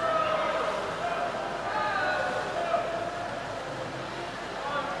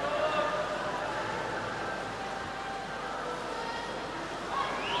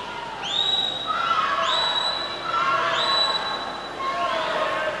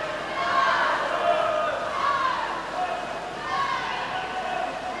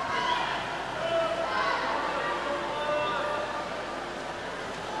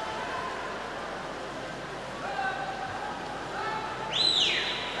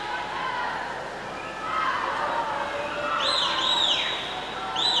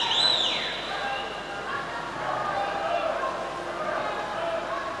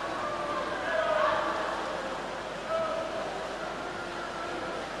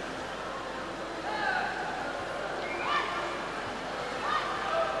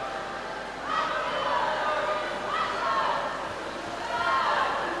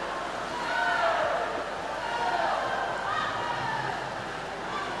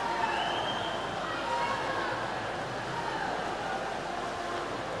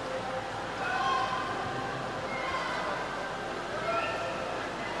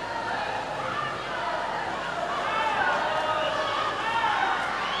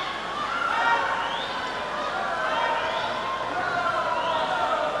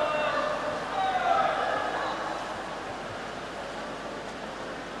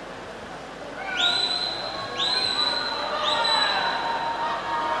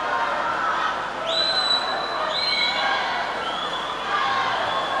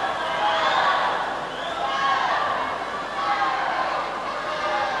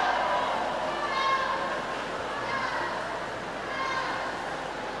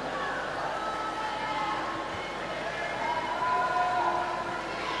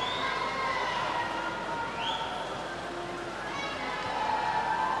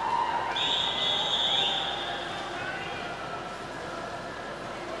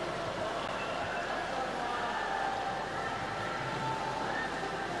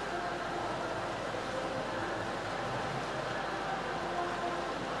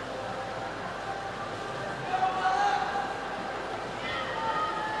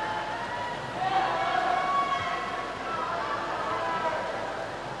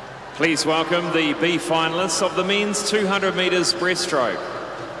 Please welcome the B finalists of the men's 200 metres breaststroke.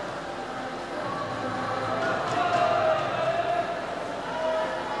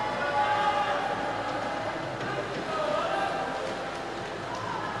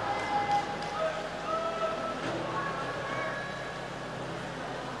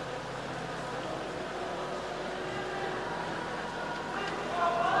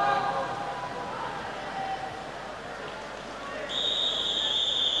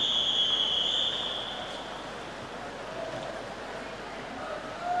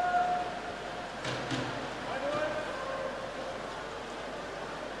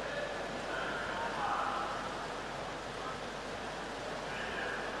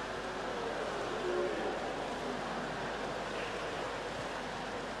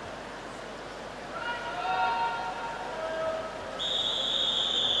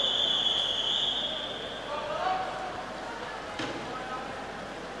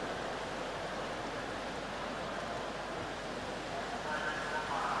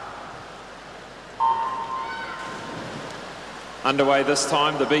 Underway this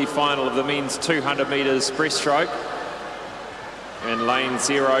time, the B final of the men's 200 metres breaststroke. And lane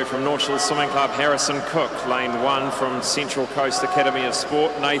 0 from North Shore Swimming Club, Harrison Cook. Lane 1 from Central Coast Academy of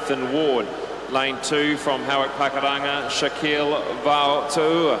Sport, Nathan Ward. Lane 2 from Howick Pakuranga, Shaquille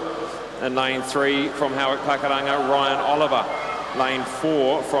Vautua. And lane 3 from Howick Pakuranga, Ryan Oliver. Lane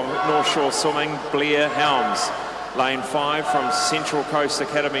 4 from North Shore Swimming, Blair Helms. Lane 5 from Central Coast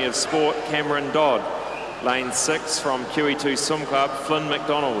Academy of Sport, Cameron Dodd. Lane 6 from QE2 Swim Club, Flynn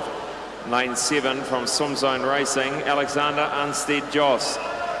McDonald. Lane 7 from Swim Zone Racing, Alexander Arnstead Joss.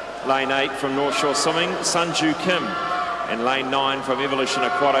 Lane 8 from North Shore Swimming, Sunju Kim. And lane 9 from Evolution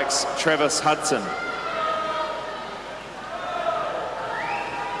Aquatics, Travis Hudson.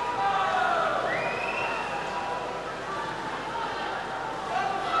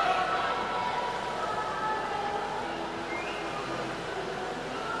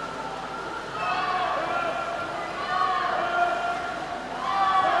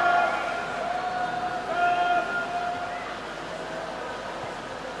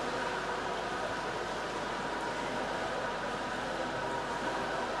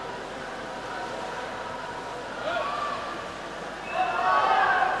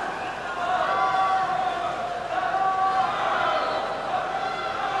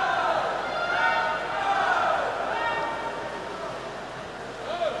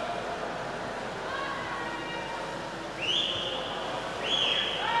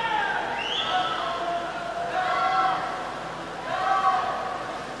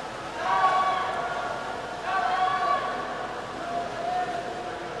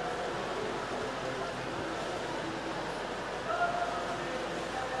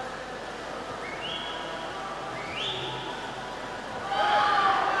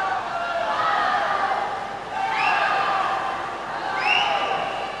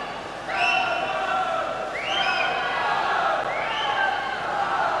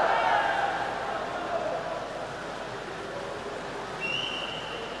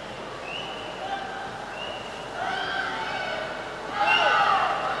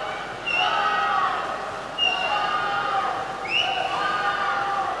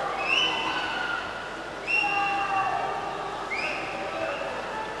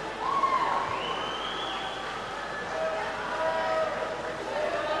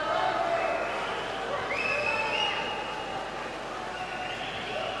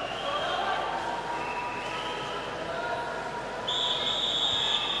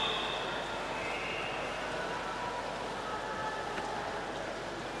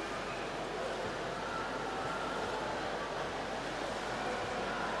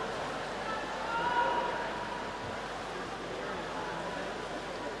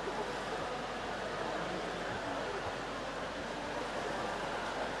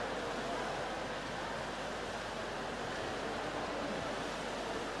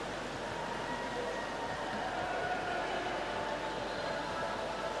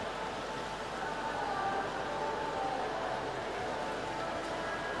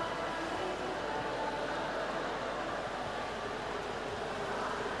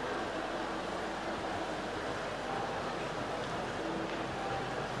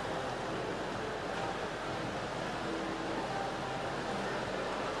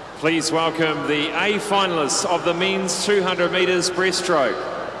 Please welcome the A finalists of the men's 200 metres breaststroke.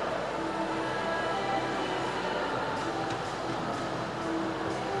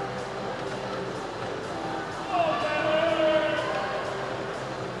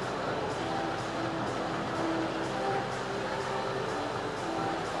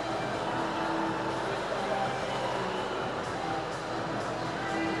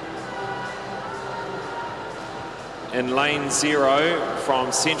 In lane 0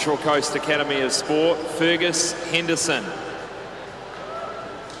 from Central Coast Academy of Sport, Fergus Henderson.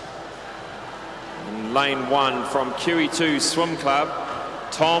 In lane 1 from QE2 Swim Club,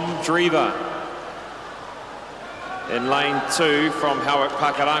 Tom Drever. In lane 2 from Howick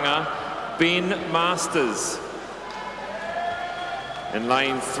Pakuranga, Ben Masters. In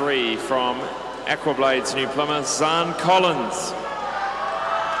lane 3 from Aquablades New Plymouth, Zahn Collins.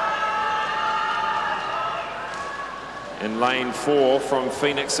 In lane 4 from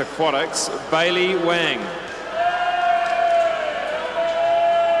Phoenix Aquatics, Bailey Wang.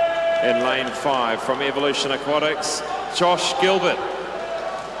 In lane 5 from Evolution Aquatics, Josh Gilbert.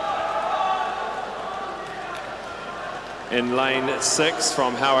 In lane 6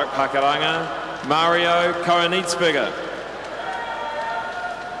 from Howick Pakuranga, Mario Koenigsberger.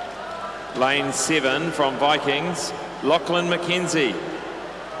 Lane 7 from Vikings, Lachlan McKenzie.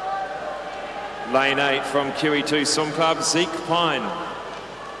 Lane 8 from QE2 Swim Club, Zeke Pine.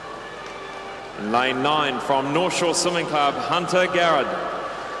 And lane 9 from North Shore Swimming Club, Hunter Garrett.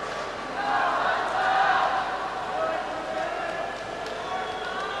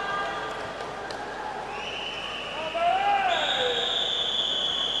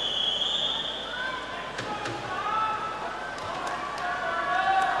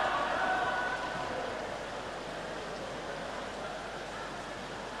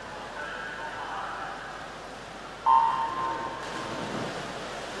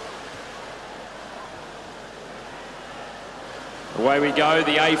 Away we go,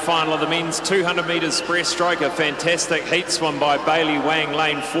 the A final of the men's 200 metres breaststroke, a fantastic heat swim by Bailey Wang,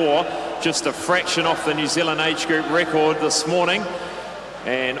 lane 4, just a fraction off the New Zealand age group record this morning,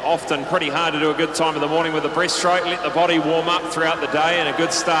 and often pretty hard to do a good time in the morning with the breaststroke. Let the body warm up throughout the day, and a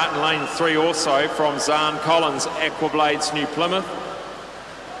good start in lane 3 also from Zahn Collins, Aquablades New Plymouth,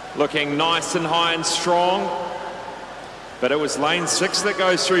 looking nice and high and strong. But it was lane 6 that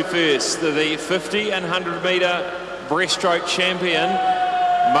goes through first, the 50 and 100 metre breaststroke champion,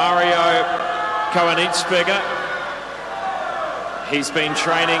 Mario Koenigsberger. He's been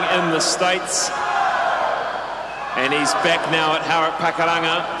training in the States and he's back now at Howick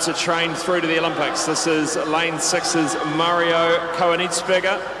Pakuranga to train through to the Olympics. This is lane 6's Mario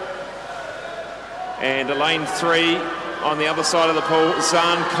Koenigsberger. And lane 3 on the other side of the pool,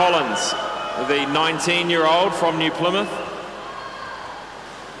 Zahn Collins, the 19-year-old from New Plymouth.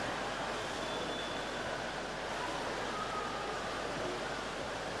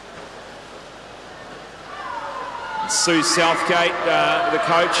 Sue Southgate, the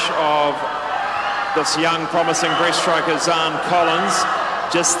coach of this young promising breaststroker Zahn Collins,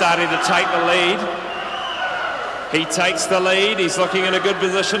 just starting to take the lead. He takes the lead, he's looking in a good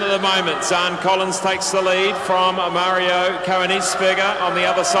position at the moment. Zahn Collins takes the lead from Mario Koenigsberger on the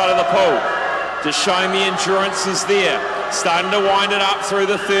other side of the pool. Just showing the endurance is there. Starting to wind it up through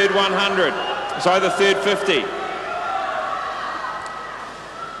the third 100, sorry, the third 50.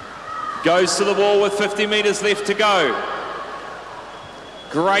 Goes to the wall with 50 metres left to go.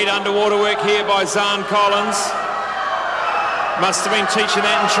 Great underwater work here by Zahn Collins. Must have been teaching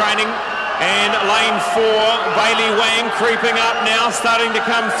that in training. And lane 4, Bailey Wang creeping up now, starting to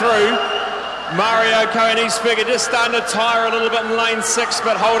come through. Mario Koenigsberger just starting to tire a little bit in lane 6,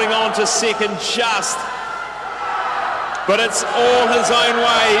 but holding on to second just. But it's all his own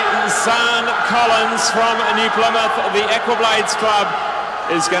way. Zahn Collins from New Plymouth, the Aquablades Club,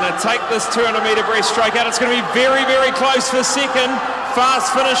 is going to take this 200 metre breaststroke out. It's going to be very, very close for second.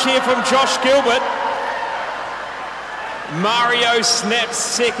 Fast finish here from Josh Gilbert. Mario snaps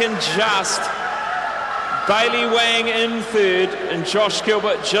second just. Bailey Wang in third, and Josh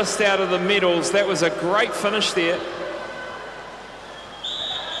Gilbert just out of the medals. That was a great finish there.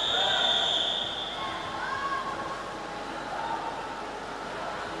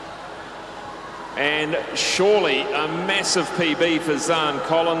 And surely a massive PB for Zahn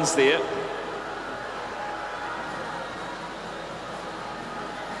Collins there.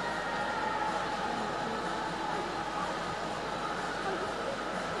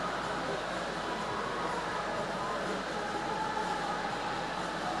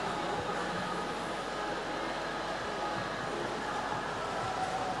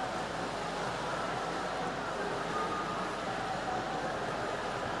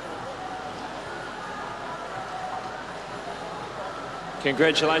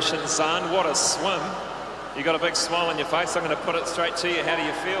 Congratulations, son. What a swim. You got a big smile on your face. I'm going to put it straight to you. How do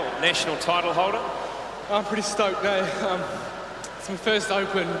you feel? National title holder? I'm pretty stoked, eh? It's my first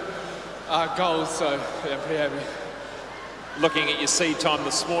Open goal, so yeah, I'm pretty happy. Looking at your seed time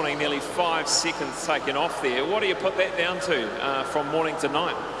this morning, nearly 5 seconds taken off there. What do you put that down to from morning to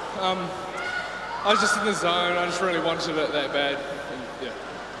night? I was just in the zone. I just really wanted it that bad. And, yeah.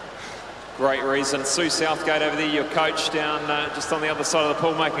 Great reason. Sue Southgate over there, your coach down just on the other side of the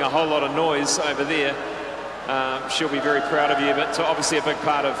pool, making a whole lot of noise over there. She'll be very proud of you, but obviously a big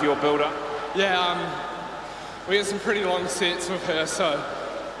part of your build-up. Yeah, we had some pretty long sets with her, so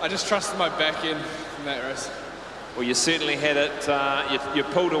I just trusted my back in that race. Well, you certainly had it. You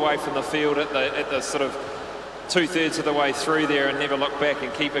pulled away from the field at the sort of 2/3 of the way through there and never looked back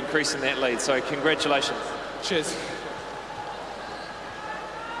and keep increasing that lead. So congratulations. Cheers.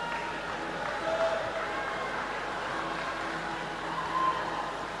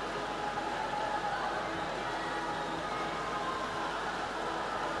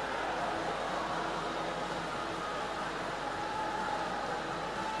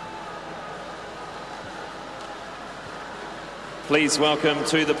 Please welcome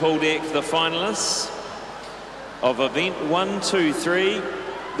to the pool deck the finalists of event 1, 2, 3,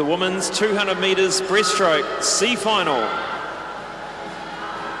 the women's 200 metres breaststroke C final.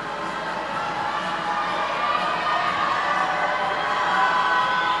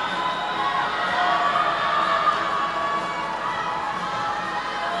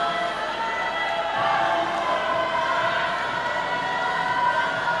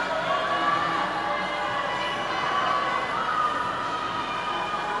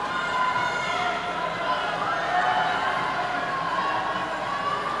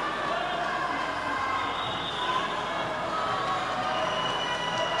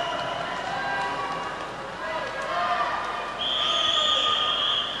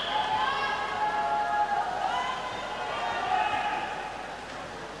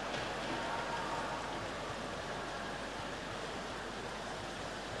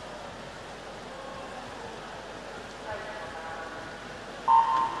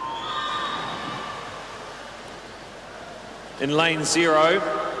 In lane 0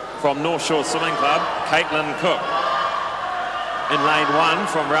 from North Shore Swimming Club, Caitlin Cook. In lane 1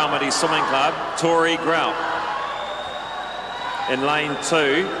 from Raumati Swimming Club, Tori Grout. In lane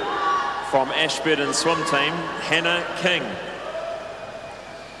 2 from Ashburton Swim Team, Hannah King.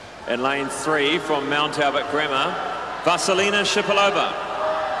 In lane 3 from Mount Albert Grammar, Vasilina Shipilova.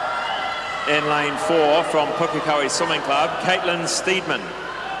 In lane 4 from Pukekohe Swimming Club, Caitlin Steedman.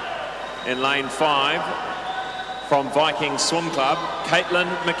 In lane 5 from Viking Swim Club, Caitlin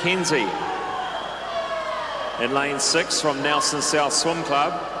McKenzie. In lane 6 from Nelson South Swim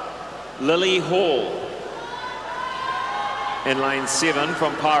Club, Lily Hall. In lane 7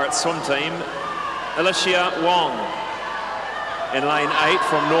 from Pirate Swim Team, Alicia Wong. In lane 8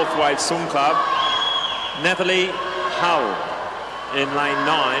 from North Wave Swim Club, Natalie Hull. In lane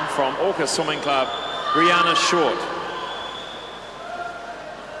 9 from Orca Swimming Club, Brianna Short.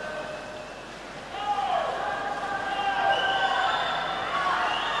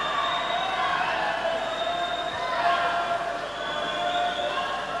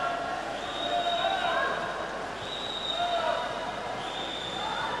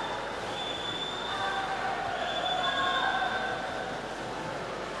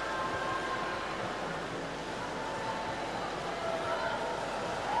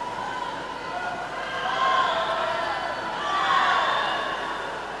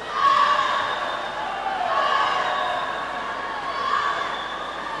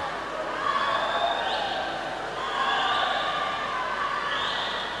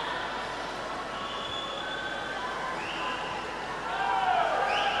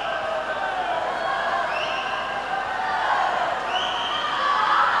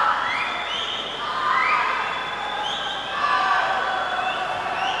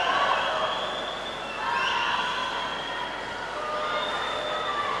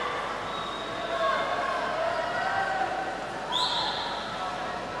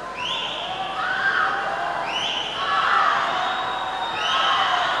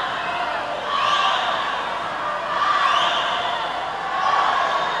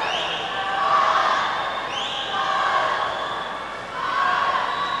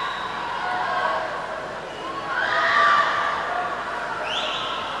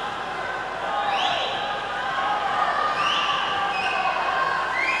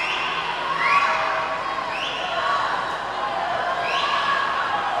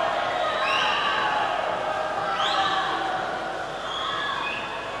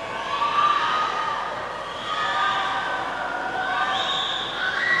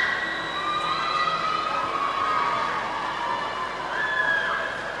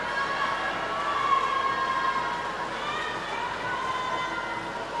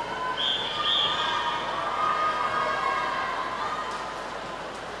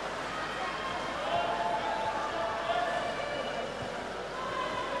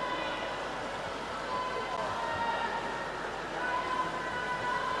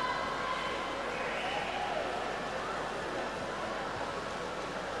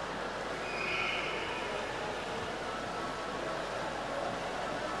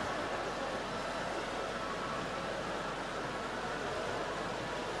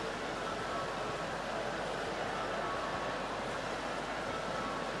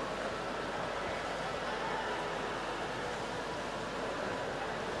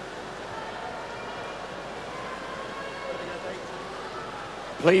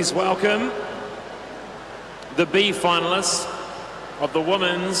 Please welcome the B finalists of the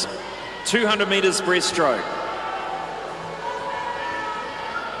women's 200 metres breaststroke.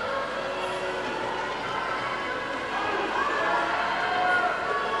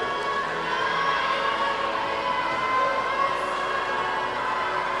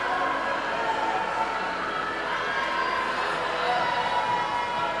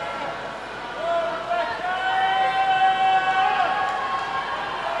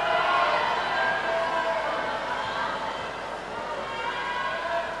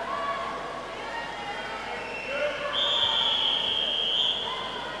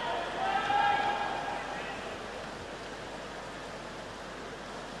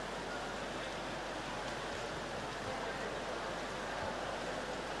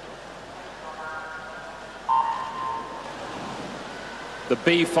 The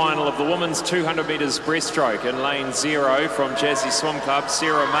B final of the women's 200 metres breaststroke. In lane 0 from Jazzy Swim Club,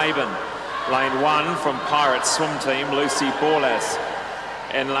 Sarah Maven. Lane 1 from Pirates Swim Team, Lucy Borlas.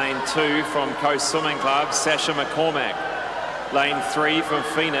 In lane 2 from Coast Swimming Club, Sasha McCormack. Lane 3 from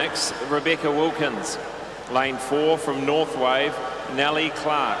Phoenix, Rebecca Wilkins. Lane 4 from Northwave, Nellie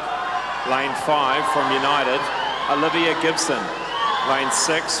Clark. Lane 5 from United, Olivia Gibson. Lane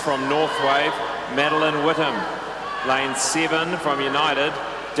 6 from Northwave, Madeline Whittam. Lane 7 from United,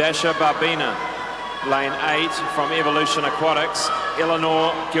 Dasha Barbina. Lane 8 from Evolution Aquatics,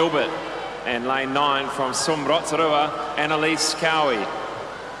 Eleanor Gilbert. And lane 9 from Swim Rotorua, Annalise Cowie.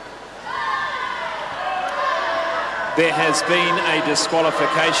 There has been a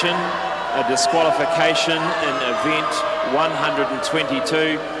disqualification in event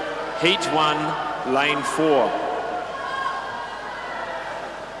 122, heat 1, lane 4.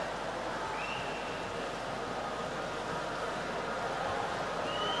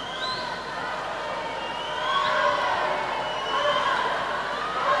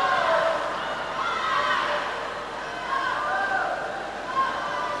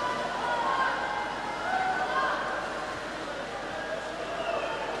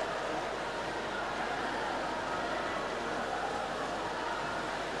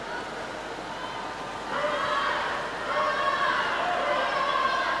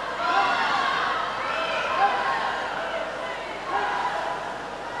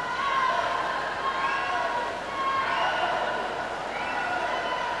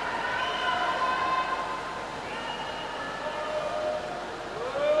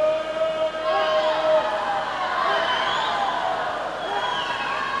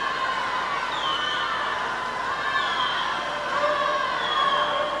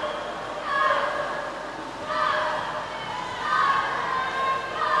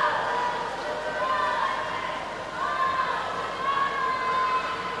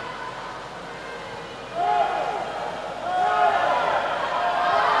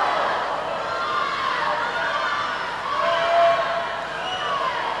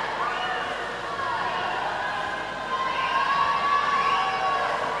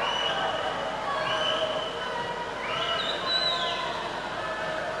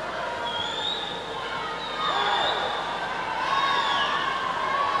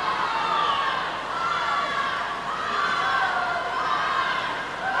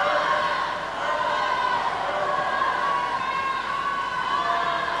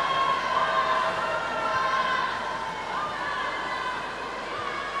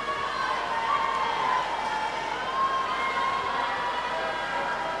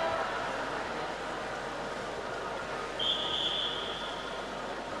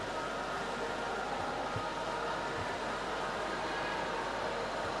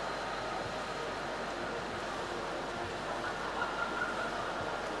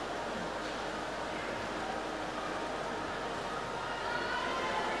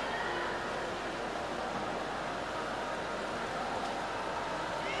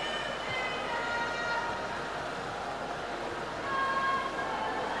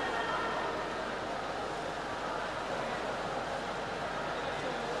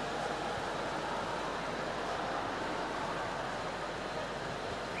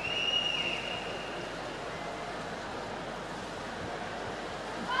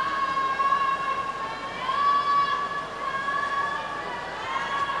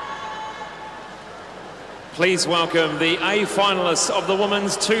 Please welcome the A finalists of the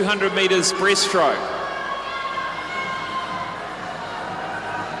women's 200 metres breaststroke.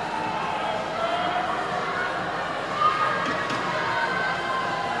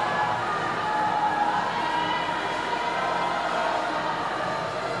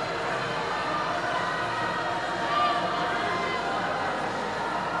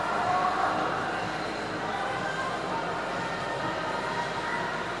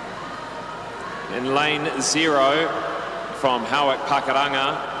 In lane 0 from Howick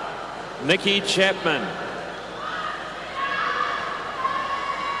Pakaranga, Nikki Chapman.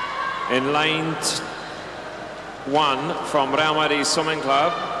 In lane 1 from Raumati Swimming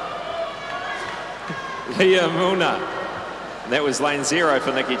Club, Leah Milner. That was lane 0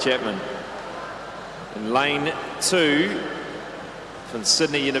 for Nikki Chapman. In lane 2 from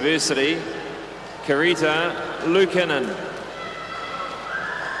Sydney University, Karita Luukkonen.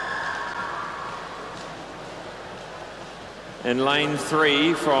 In lane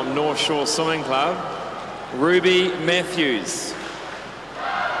 3 from North Shore Swimming Club, Ruby Matthews.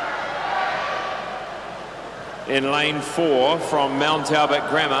 In lane 4 from Mount Albert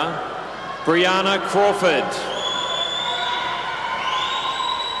Grammar, Brianna Crawford.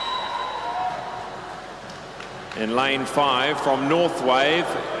 In lane 5 from North Wave,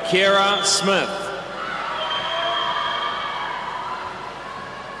 Kiera Smith.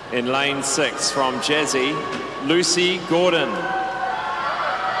 In lane 6 from Jazzy, Lucy Gordon.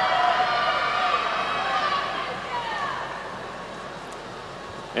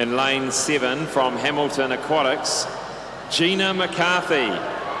 In lane 7 from Hamilton Aquatics, Gina McCarthy.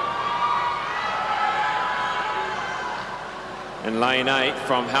 In lane 8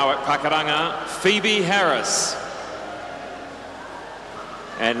 from Howick Pakaranga, Phoebe Harris.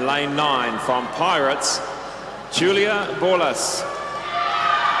 And lane 9 from Pirates, Julia Borlas.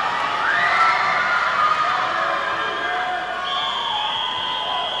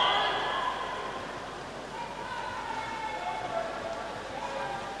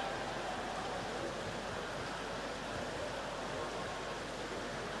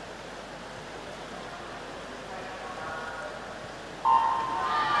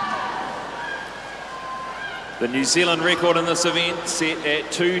 The New Zealand record in this event set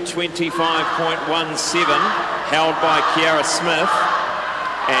at 2:25.17, held by Kiera Smith.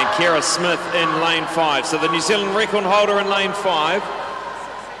 And Kiera Smith in lane 5. So the New Zealand record holder in lane 5.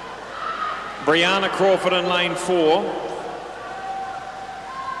 Brianna Crawford in lane 4.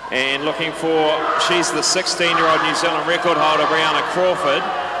 And looking for, she's the 16-year-old New Zealand record holder, Brianna Crawford.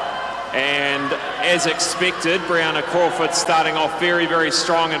 And as expected, Brianna Crawford starting off very, very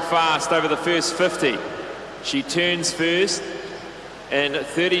strong and fast over the first 50. She turns first in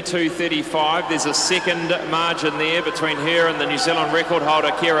 32.35. There's a second margin there between her and the New Zealand record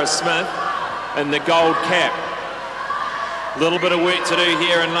holder, Kiera Smith, in the gold cap. A little bit of work to do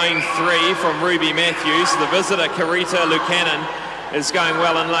here in lane 3 from Ruby Matthews. The visitor, Karita Luukkonen, is going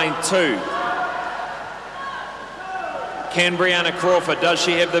well in lane 2. Can Brianna Crawford, does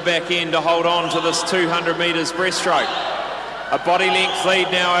she have the back end to hold on to this 200 metres breaststroke? A body length lead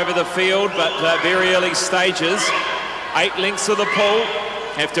now over the field, but very early stages. 8 lengths of the pool,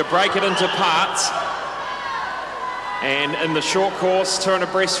 have to break it into parts. And in the short course, 200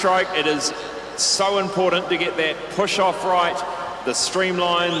 breaststroke, it is so important to get that push off right, the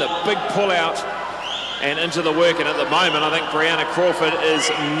streamline, the big pull out, and into the work. And at the moment, I think Brianna Crawford is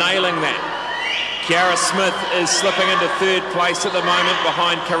nailing that. Kiera Smith is slipping into 3rd place at the moment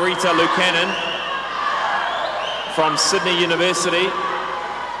behind Karita Luukkonen from Sydney University.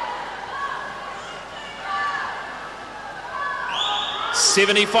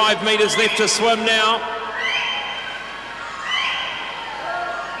 "75 metres left to swim now.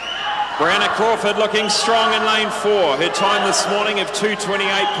 Brianna Crawford looking strong in lane 4. Her time this morning of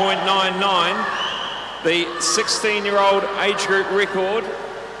 2:28.99. The 16-year-old age group record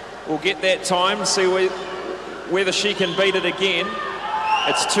will get that time, see whether she can beat it again.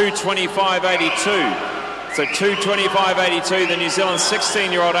 It's 2:25.82. So 2:25.82, the New Zealand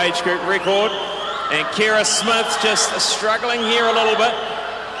 16-year-old age group record. And Kiera Smith just struggling here a little bit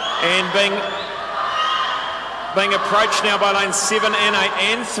and being approached now by lanes 7 and 8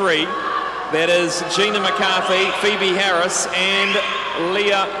 and 3. That is Gina McCarthy, Phoebe Harris, and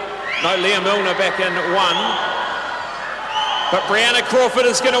Leah Milner back in 1. But Brianna Crawford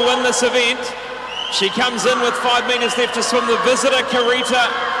is going to win this event. She comes in with 5 metres left to swim. The visitor, Karita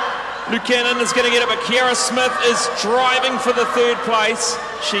Luukkonen, is going to get it, but Kiera Smith is driving for the 3rd place.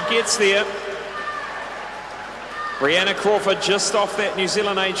 She gets there. Brianna Crawford just off that New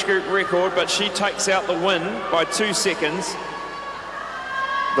Zealand age group record, but she takes out the win by 2 seconds.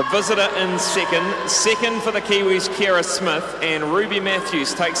 The visitor in second for the Kiwis, Kiera Smith, and Ruby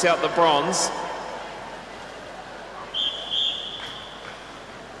Matthews takes out the bronze.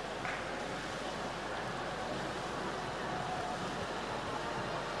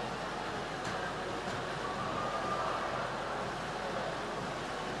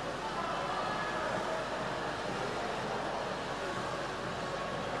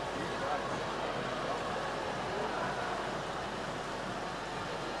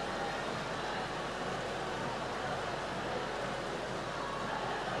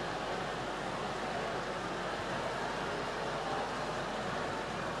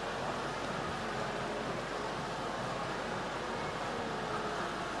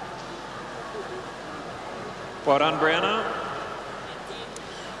 Well done, Brianna.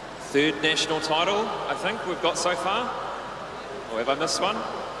 Third national title, I think we've got so far. Or have I missed one?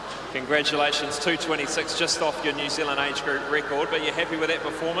 Congratulations, 2:26, just off your New Zealand age group record, but you're happy with that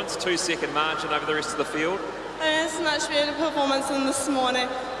performance? 2-second margin over the rest of the field? It's a much better performance than this morning.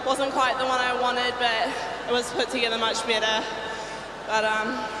 Wasn't quite the one I wanted, but it was put together much better. But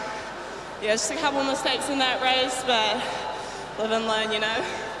yeah, just a couple of mistakes in that race, but live and learn, you know.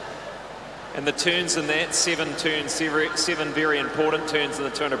 And the turns in that, 7 turns, 7 very important turns in the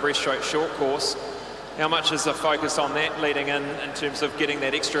 200 breaststroke short course. How much is the focus on that leading in terms of getting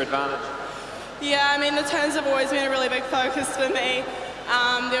that extra advantage? Yeah, I mean, the turns have always been a really big focus for me.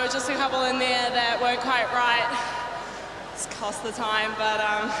 There were just a couple in there that weren't quite right. It's cost the time, but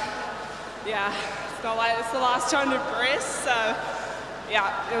yeah, it's not like it's the last 200 breast, so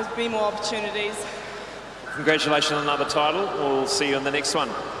yeah, there will be more opportunities. Congratulations on another title. We'll see you in the next one.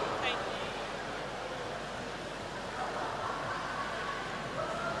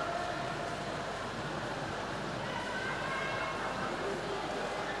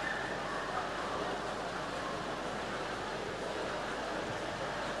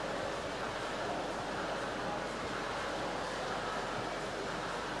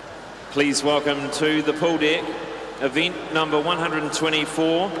 Please welcome to the pool deck, event number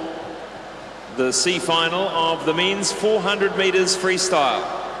 124, the C final of the men's 400 metres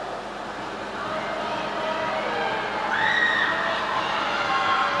freestyle.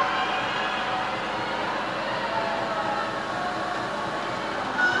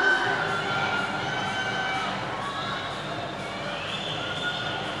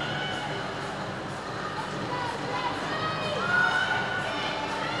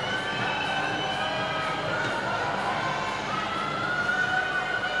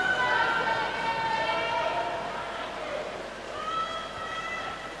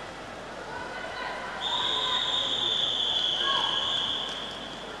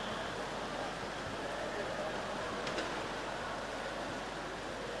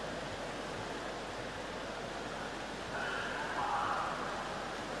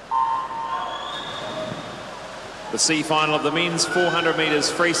 The C final of the men's 400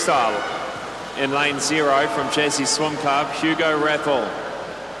 metres freestyle. In lane 0 from Jazzy Swim Club, Hugo Rathel.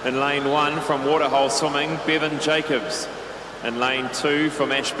 In lane 1 from Waterhole Swimming, Bevan Jacobs. In lane 2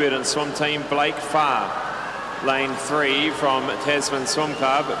 from Ashburton Swim Team, Blake Farr. Lane 3 from Tasman Swim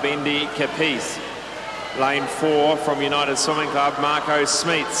Club, Bendy Capiz. Lane 4 from United Swimming Club, Marco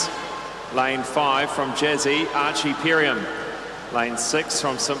Smeets. Lane 5 from Jazzy, Archie Perriam. Lane 6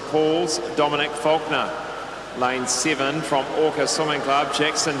 from St Paul's, Dominic Faulkner. Lane 7 from Orca Swimming Club,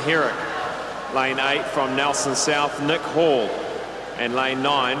 Jackson Herrick. Lane 8 from Nelson South, Nick Hall. And lane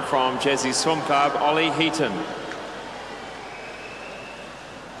 9 from Jazzy Swim Club, Ollie Heaton.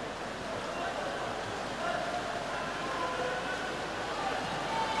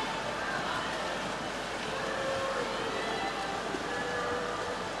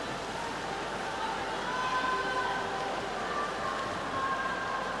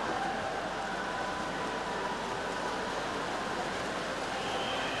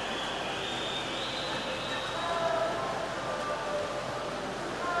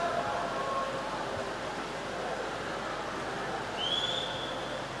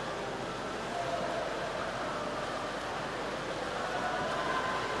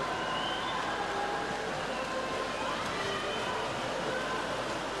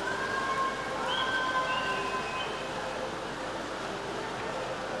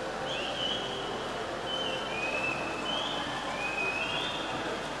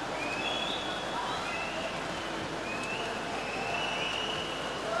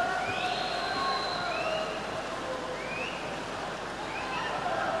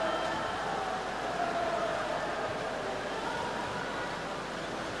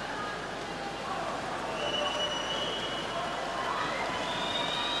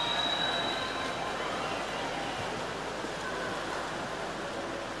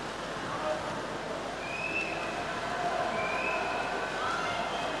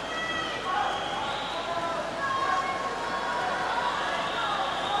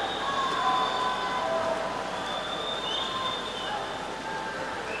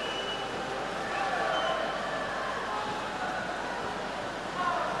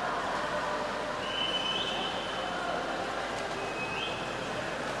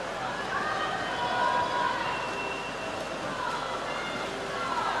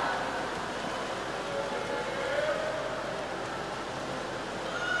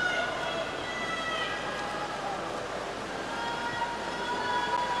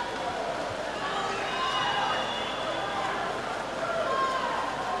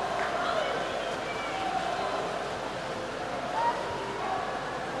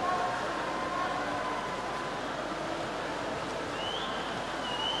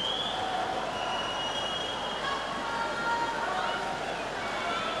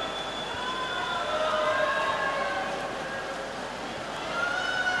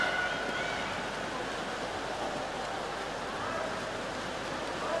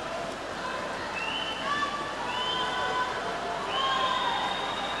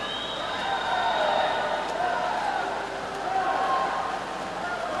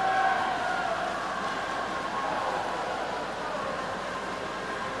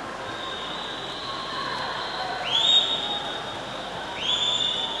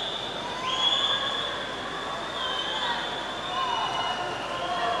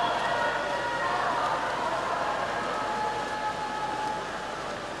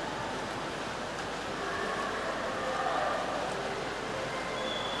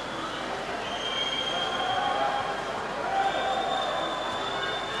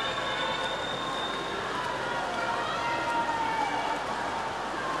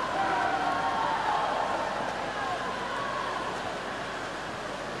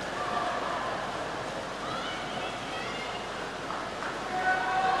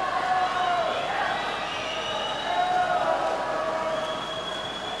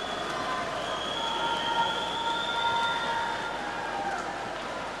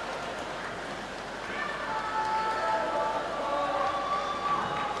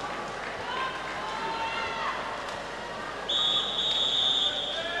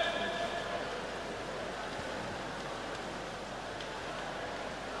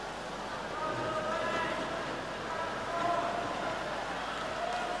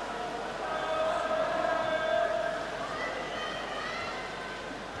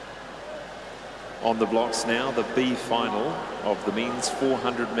 On the blocks now, the B final of the men's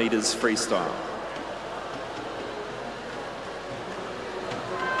 400 metres freestyle.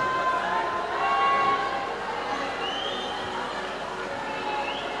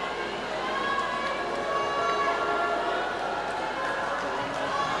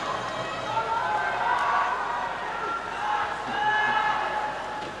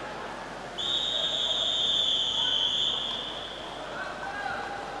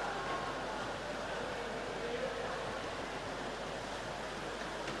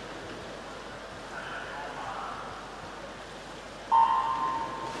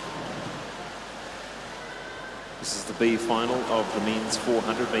 This is the B final of the men's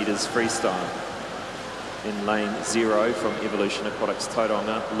 400 metres freestyle. In lane 0 from Evolution Aquatics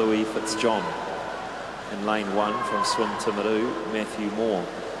Tauranga, Louis Fitzjohn. In lane 1 from Swim Timaru, Matthew Moore.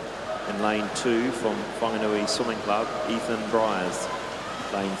 In lane 2 from Whanganui Swimming Club, Ethan Bryars.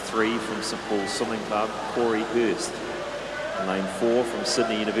 Lane 3 from St Paul's Swimming Club, Corey Hurst. In lane 4 from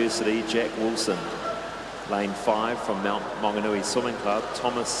Sydney University, Jack Wilson. Lane 5 from Mount Maunganui Swimming Club,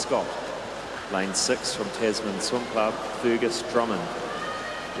 Thomas Scott. Lane 6 from Tasman Swim Club, Fergus Drummond.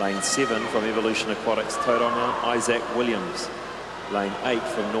 Lane 7 from Evolution Aquatics Tauranga, Isaac Williams. Lane 8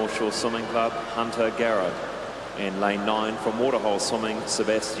 from North Shore Swimming Club, Hunter Garrod. And lane 9 from Waterhole Swimming,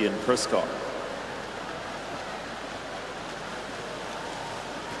 Sebastian Prescott.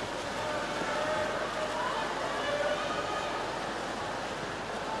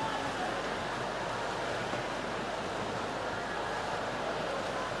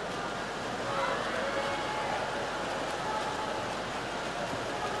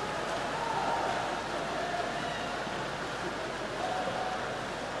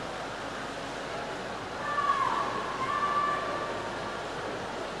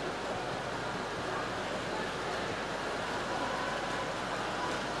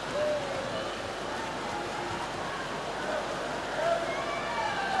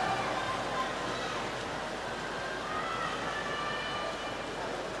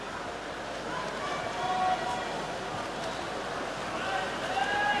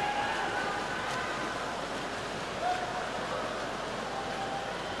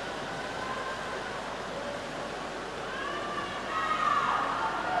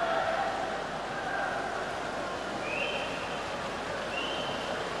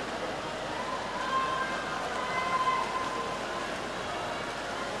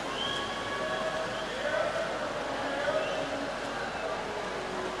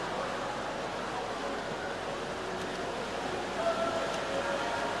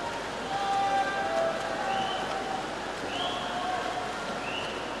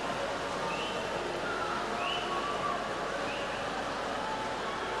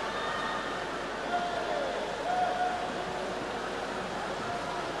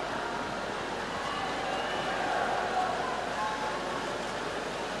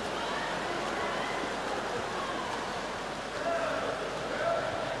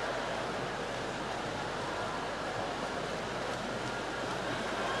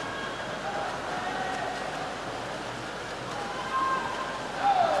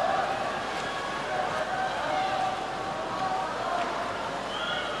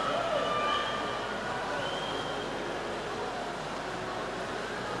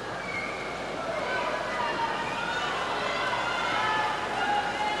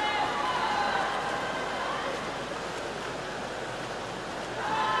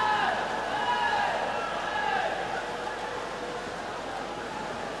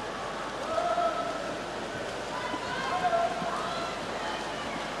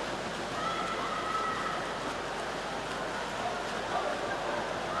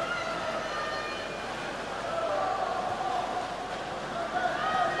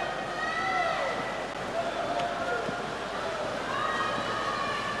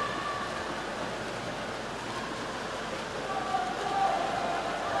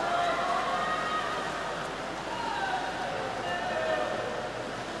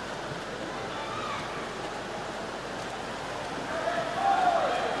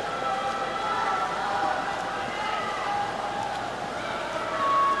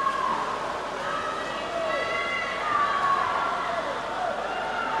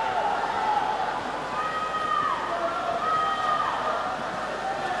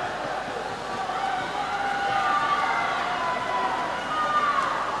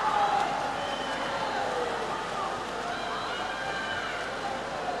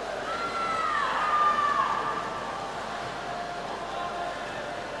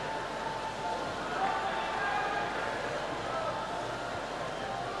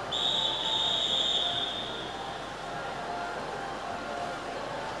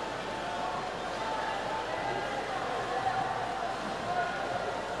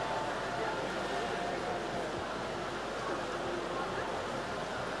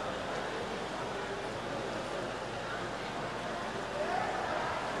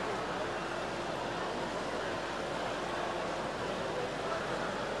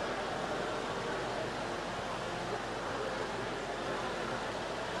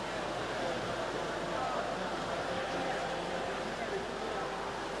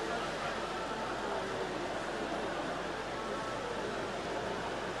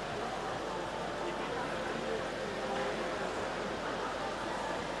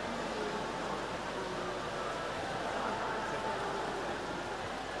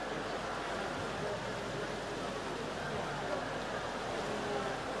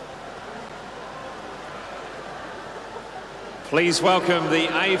 Please welcome the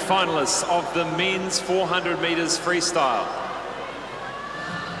A finalists of the men's 400 metres freestyle.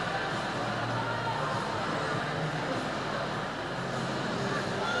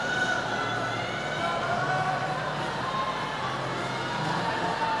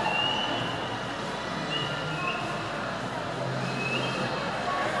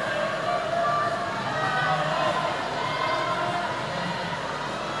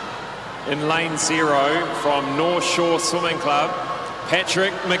 In lane 0 from North Shore Swimming Club,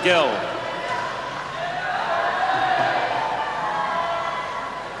 Patrick McGill.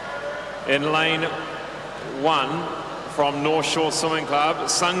 In lane 1 from North Shore Swimming Club,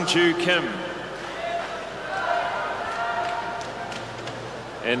 Sungju Kim.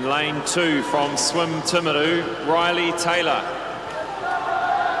 In lane 2 from Swim Timaru, Riley Taylor.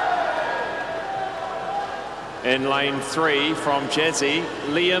 In lane 3 from Jazzy,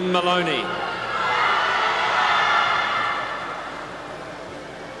 Liam Maloney.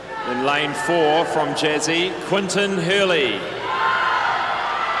 In lane 4 from Jazzy, Quinton Hurley.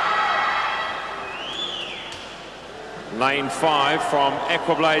 Lane 5 from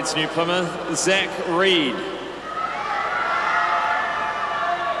Aquablades New Plymouth, Zach Reed.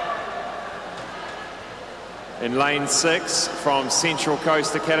 In lane 6 from Central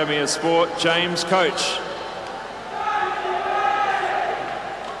Coast Academy of Sport, James Coach.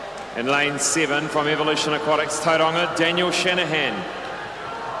 In lane 7 from Evolution Aquatics Tauranga, Daniel Shanahan.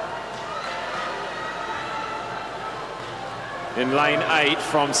 In lane 8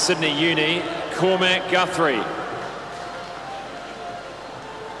 from Sydney Uni, Cormac Guthrie.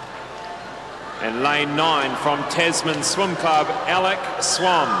 In lane 9 from Tasman Swim Club, Alec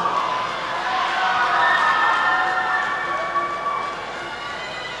Swam.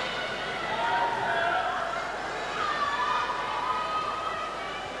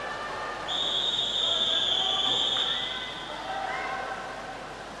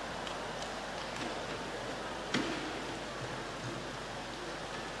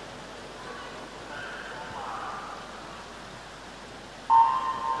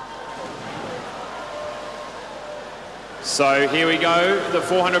 So here we go, the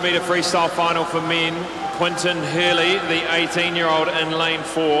 400 metre freestyle final for men. Quinton Hurley, the 18-year-old in lane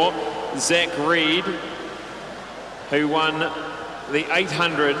 4. Zach Reed, who won the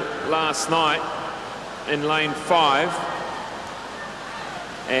 800 last night, in lane 5.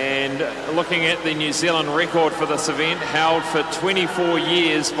 And looking at the New Zealand record for this event, held for 24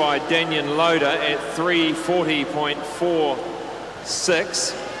 years by Daniel Loader at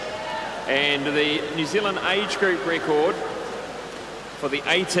 3:40.46. And the New Zealand age group record for the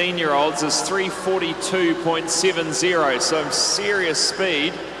 18-year-olds is 3:42.70, so serious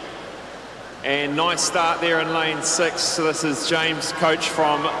speed. And nice start there in lane 6. So this is James Coach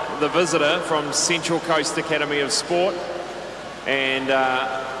from the visitor from Central Coast Academy of Sport. And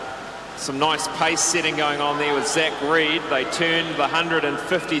some nice pace setting going on there with Zach Reed. They turned the 100 in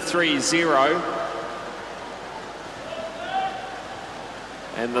 53.0.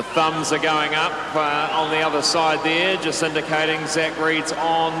 And the thumbs are going up on the other side there, just indicating Zach Reed's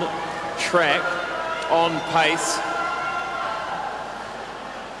on track, on pace.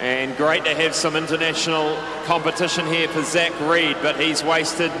 And great to have some international competition here for Zach Reed, but he's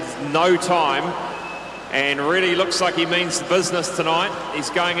wasted no time and really looks like he means business tonight. He's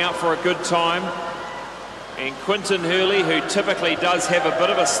going out for a good time. And Quinton Hurley, who typically does have a bit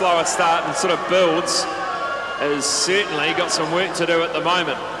of a slower start and sort of builds, has certainly got some work to do at the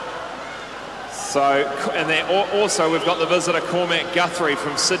moment. So, and then also we've got the visitor Cormac Guthrie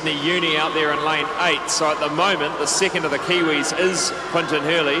from Sydney Uni out there in lane 8. So at the moment, the second of the Kiwis is Quinton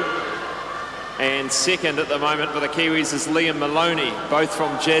Hurley. And second at the moment for the Kiwis is Liam Maloney, both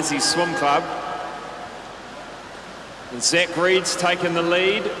from Jazzy Swim Club. And Zach Reed's taken the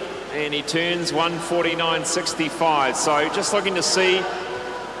lead and he turns 1:49.65. So just looking to see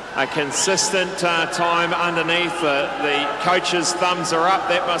a consistent time underneath. The coach's thumbs are up.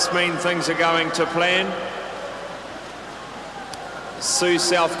 That must mean things are going to plan. Sue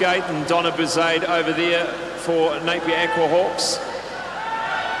Southgate and Donna Buzade over there for Napier Aqua Hawks.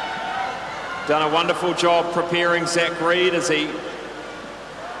 Done a wonderful job preparing Zach Reed as he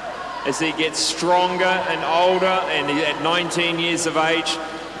gets stronger and older, and at 19 years of age,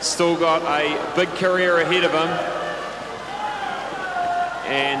 still got a big career ahead of him.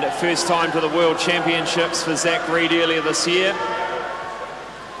 And first time to the World Championships for Zach Reed earlier this year.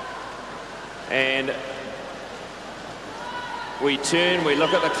 And we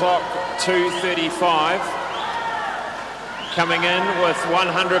look at the clock, 2:35. Coming in with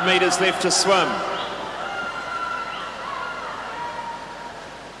 100 metres left to swim.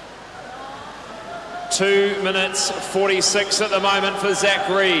 2 minutes 46 at the moment for Zach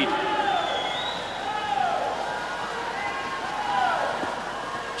Reed.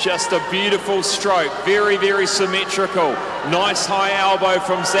 Just a beautiful stroke, very, very symmetrical. Nice high elbow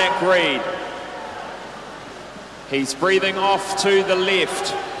from Zach Reed. He's breathing off to the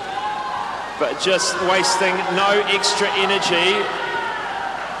left, but just wasting no extra energy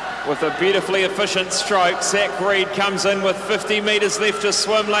with a beautifully efficient stroke. Zach Reed comes in with 50 metres left to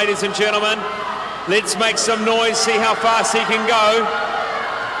swim, ladies and gentlemen. Let's make some noise, see how fast he can go.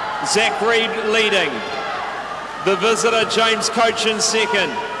 Zach Reed leading. The visitor, James Cochin,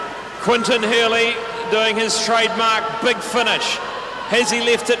 second. Quinton Hurley doing his trademark big finish. Has he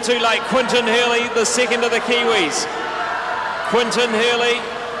left it too late? Quinton Hurley, the second of the Kiwis. Quinton Hurley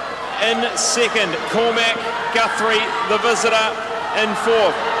in second. Cormac Guthrie, the visitor, in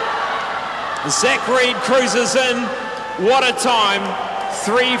fourth. Zach Reed cruises in. What a time.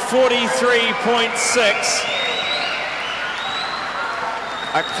 3:43.6.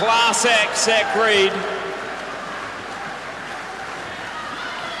 A class act, Zach Reed.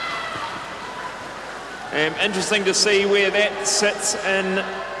 And interesting to see where that sits in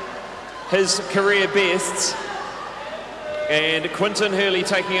his career bests. And Quinton Hurley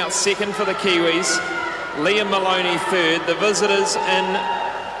taking out second for the Kiwis. Liam Maloney third. The visitors in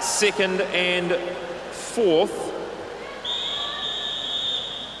second and fourth.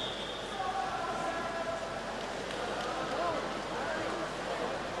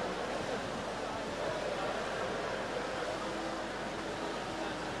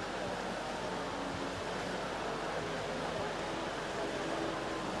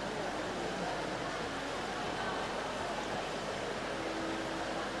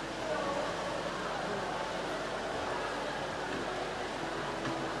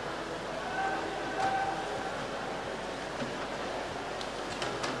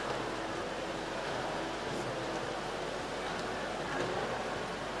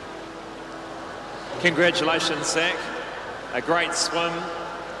 Congratulations, Zach. A great swim.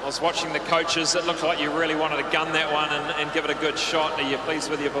 I was watching the coaches. It looked like you really wanted to gun that one and give it a good shot. Are you pleased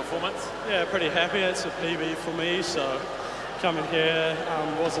with your performance? Yeah, pretty happy. It's a PB for me, so coming here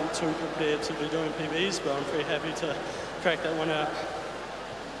wasn't too prepared to be doing PBs, but I'm pretty happy to crack that one out.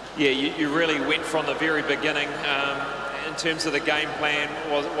 Yeah, you really went from the very beginning. In terms of the game plan,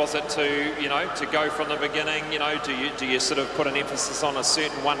 was it to, you know, to go from the beginning? You know, do you sort of put an emphasis on a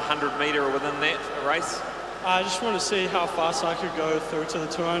certain 100 metre within that race? I just want to see how fast I could go through to the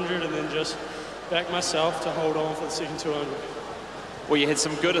 200 and then just back myself to hold on for the second 200. Well, you had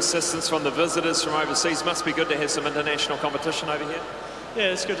some good assistance from the visitors from overseas. Must be good to have some international competition over here.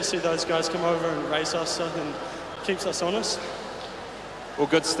 Yeah, it's good to see those guys come over and race us and keeps us honest. Well,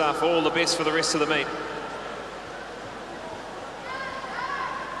 good stuff. All the best for the rest of the meet.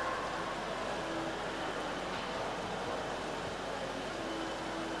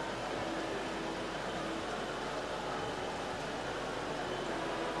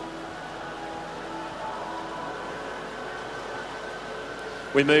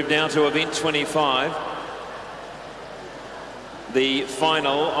 We move now to event 25, the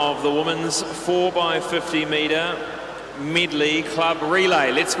final of the women's 4x50 metre medley club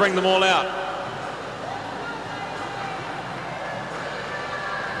relay. Let's bring them all out.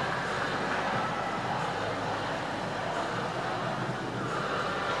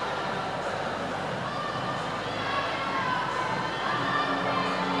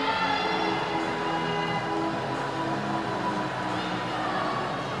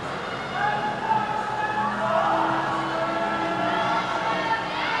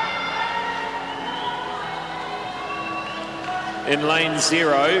 In lane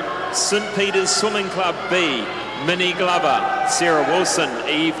 0, St Peter's Swimming Club B, Minnie Glover, Sarah Wilson,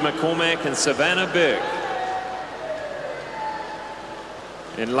 Eve McCormack and Savannah Burke.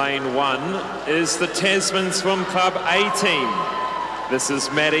 In lane 1 is the Tasman Swim Club A team. This is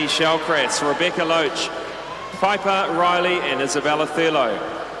Maddie Shellcratz, Rebecca Loach, Piper Riley and Isabella Thurlow.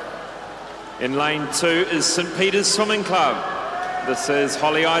 In lane 2 is St Peter's Swimming Club. This is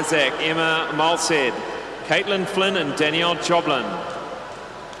Holly Isaac, Emma Malsed, Caitlin Flynn and Danielle Joblin.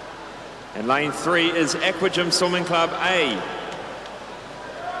 And lane 3 is Aquagym Swimming Club A.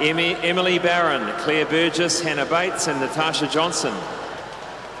 Emily Barron, Claire Burgess, Hannah Bates and Natasha Johnson.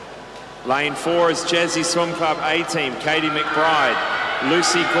 Lane 4 is Jazzy Swim Club A team, Katie McBride,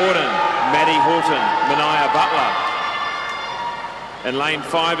 Lucy Gordon, Maddie Horton, Mania Butler. And lane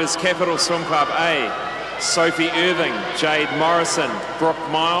 5 is Capital Swim Club A, Sophie Irving, Jade Morrison, Brooke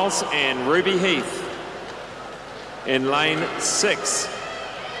Miles and Ruby Heath. In lane 6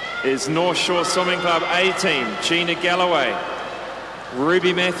 is North Shore Swimming Club A team, Gina Galloway,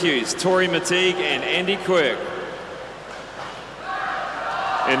 Ruby Matthews, Tori Mateague and Andy Quirk.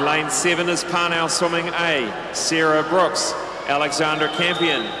 In lane 7 is Parnell Swimming A, Sarah Brooks, Alexandra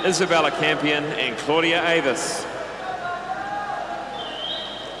Campion, Isabella Campion and Claudia Avis.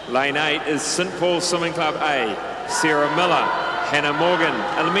 Lane 8 is St Paul's Swimming Club A, Sarah Miller, Hannah Morgan,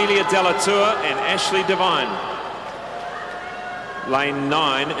 Amelia Delatour and Ashley Devine. Lane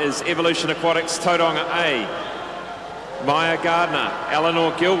 9 is Evolution Aquatics Tauranga A, Maya Gardner,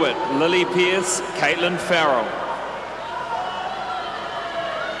 Eleanor Gilbert, Lily Pierce, Caitlin Farrell.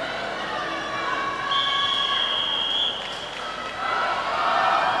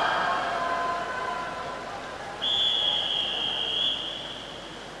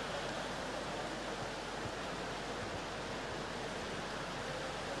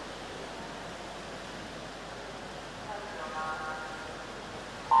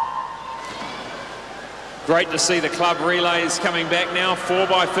 Great to see the club relays coming back now.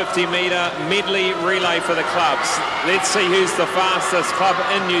 4x50 metre medley relay for the clubs. Let's see who's the fastest club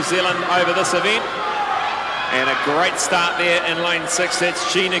in New Zealand over this event. And a great start there in lane 6.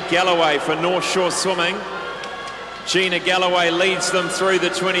 That's Gina Galloway for North Shore Swimming. Gina Galloway leads them through the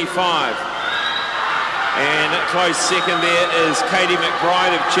 25. And a close second there is Katie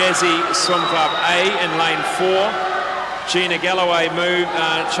McBride of Jazzy Swim Club A in lane 4. Gina Galloway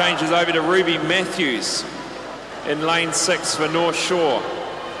changes over to Ruby Matthews in lane 6 for North Shore.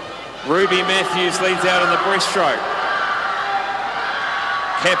 Ruby Matthews leads out in the breaststroke.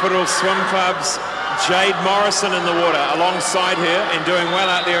 Capital Swim Club's Jade Morrison in the water alongside her, and doing well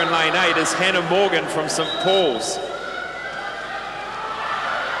out there in lane 8 is Hannah Morgan from St Paul's.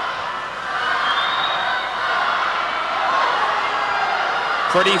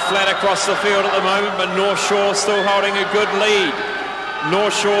 Pretty flat across the field at the moment, but North Shore still holding a good lead.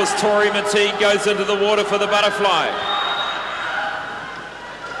 North Shore's Tori Mateague goes into the water for the butterfly.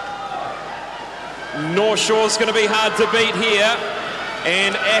 North Shore's going to be hard to beat here.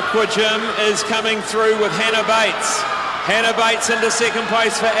 And Aquagym is coming through with Hannah Bates. Hannah Bates into second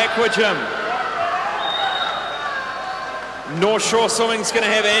place for Aquagym. North Shore Swimming's going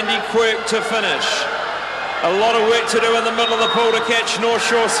to have Andy Quirk to finish. A lot of work to do in the middle of the pool to catch North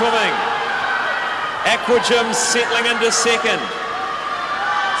Shore Swimming. Aquagym settling into second.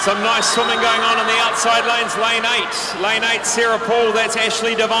 Some nice swimming going on in the outside lanes. Lane 8. Lane 8, Sarah Paul. That's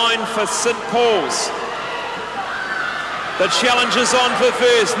Ashley Devine for St Paul's. The challenge is on for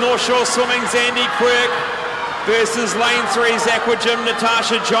first. North Shore Swimming's Andy Quirk versus lane 3's Aquagym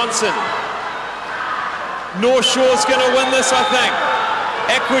Natasha Johnson. North Shore's going to win this, I think.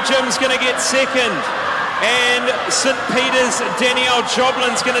 Aquagym's going to get second. And St Peter's Danielle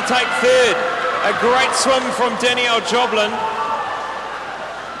Joblin's going to take third. A great swim from Danielle Joblin.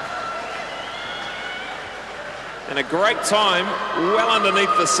 And a great time, well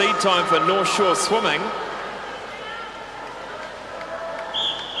underneath the seed time for North Shore Swimming.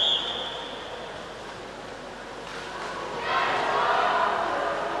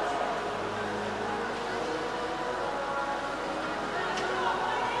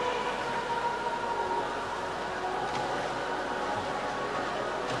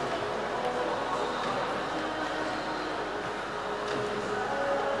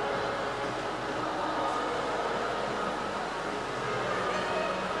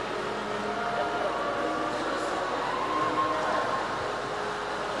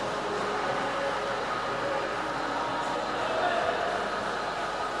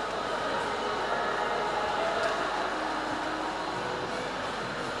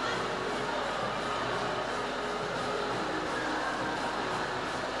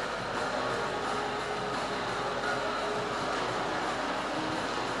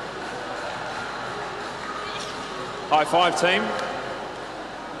 High five, team.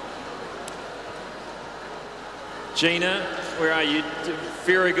 Gina, where are you?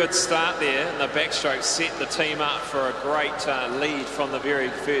 Very good start there. And the backstroke set the team up for a great lead from the very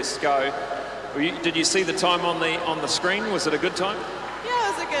first go. Did you see the time on the screen? Was it a good time? Yeah,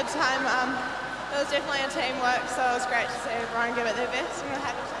 it was a good time. It was definitely a teamwork, so it was great to see everyone give it their best, and we're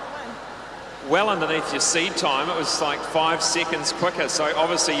happy to take the win. Well underneath your seed time, it was like 5 seconds quicker, so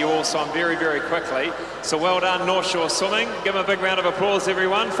obviously you all swam very, very quickly. So well done, North Shore Swimming. Give them a big round of applause,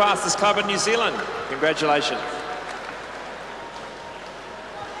 everyone. Fastest club in New Zealand. Congratulations.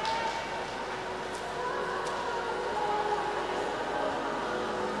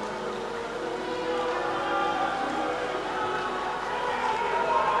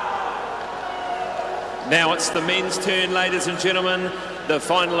 Now it's the men's turn, ladies and gentlemen. The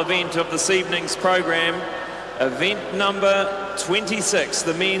final event of this evening's program. Event number 26,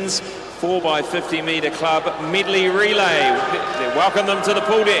 the men's 4x50 metre club medley relay. Welcome them to the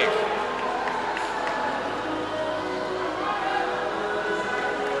pool deck.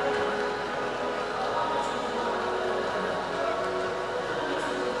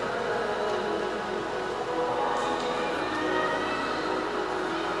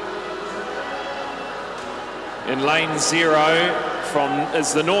 In lane 0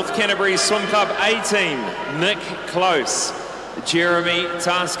 is the North Canterbury Swim Club A team. Nick Close, Jeremy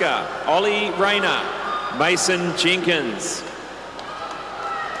Tasker, Ollie Rayner, Mason Jenkins.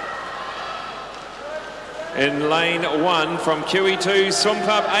 In lane 1 from QE2 Swim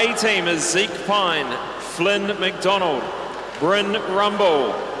Club A team is Zeke Pine, Flynn McDonald, Bryn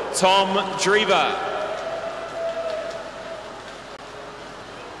Rumble, Tom Drever.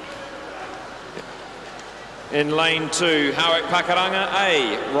 In lane 2, Howick Pakaranga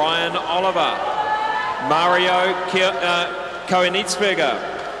A, Ryan Oliver, Mario Koenigsberger,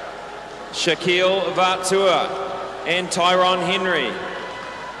 Shaquille Vatua, and Tyrone Henry.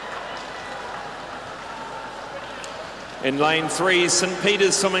 In lane 3, St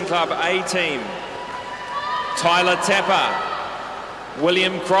Peter's Swimming Club A team, Tyler Tapper,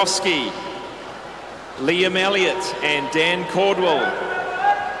 William Krosky, Liam Elliott, and Dan Cordwell.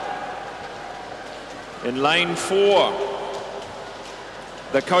 In lane 4,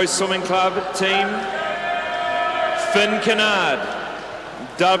 the Coast Swimming Club team, Finn Kennard,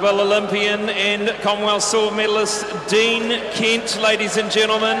 double Olympian and Commonwealth silver medalist Dean Kent, ladies and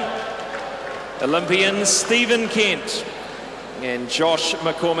gentlemen, Olympian Stephen Kent, and Josh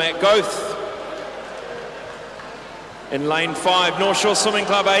McCormack Goth. In lane 5, North Shore Swimming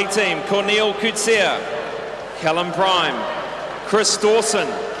Club A team, Cornel Kutsea, Callum Prime, Chris Dawson,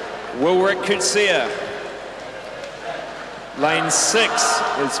 Wilrick Kutsea. Lane 6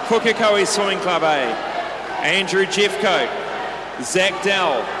 is Pukekohe Swimming Club A, Andrew Jeffcoat, Zach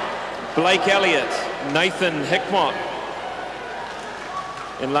Dell, Blake Elliott, Nathan Hickmott.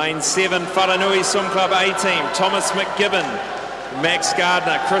 In lane 7, Wharanui Swim Club A team, Thomas McGibbon, Max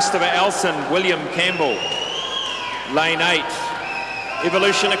Gardner, Christopher Elson, William Campbell. Lane 8,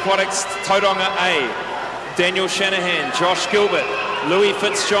 Evolution Aquatics Tauranga A, Daniel Shanahan, Josh Gilbert, Louis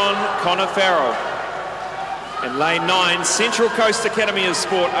Fitzjohn, Connor Farrell. In lane 9, Central Coast Academy of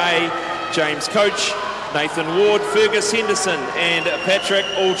Sport A, James Coach, Nathan Ward, Fergus Henderson, and Patrick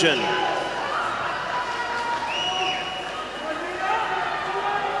Algin.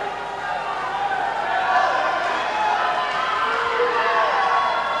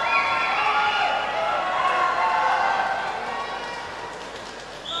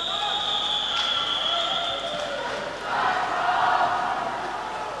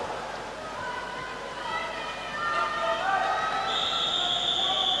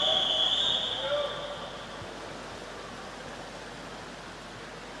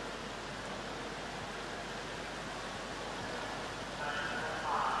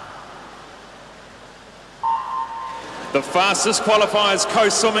 The fastest qualifiers,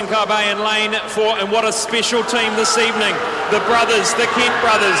 Coast Swimming Club A in lane 4, and what a special team this evening. The brothers, the Kent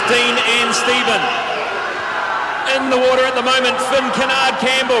brothers, Dean and Stephen. In the water at the moment, Finn Kennard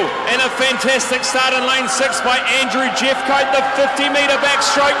Campbell, and a fantastic start in lane 6 by Andrew Jeffcoat, the 50-metre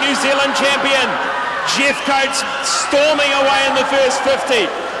backstroke New Zealand champion. Jeffcoat's storming away in the first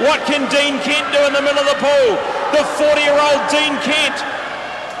 50. What can Dean Kent do in the middle of the pool? The 40-year-old Dean Kent,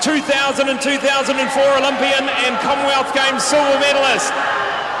 2000 and 2004 Olympian and Commonwealth Games silver medalist.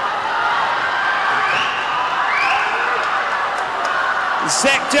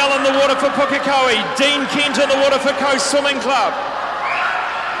 Zach Dell in the water for Pukekohe, Dean Kent in the water for Coast Swimming Club.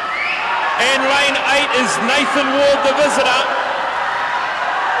 And lane 8 is Nathan Ward, the visitor.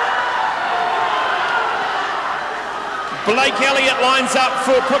 Blake Elliott lines up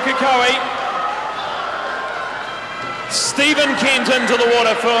for Pukekohe. Stephen Kent into the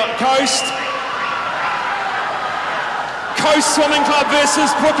water for Coast. Coast Swimming Club versus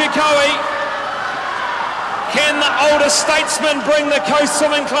Pukekohe. Can the older statesman bring the Coast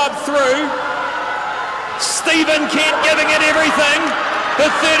Swimming Club through? Stephen Kent giving it everything. The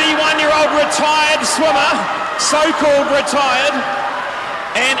 31-year-old retired swimmer, so-called retired.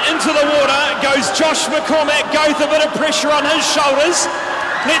 And into the water goes Josh McCormack Goth, a bit of pressure on his shoulders.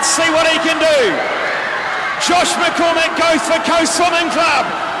 Let's see what he can do. Josh McCormack Goth for Coast Swimming Club.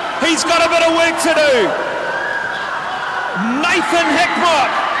 He's got a bit of work to do. Nathan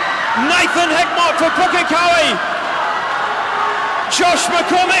Hickmott for Pukekohe. Josh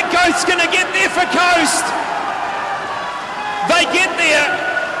McCormack Goth's going to get there for Coast. They get there.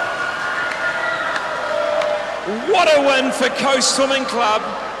 What a win for Coast Swimming Club.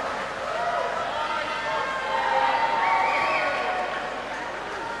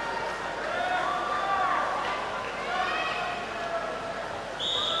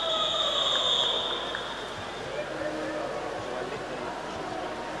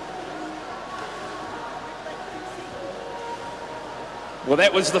 Well,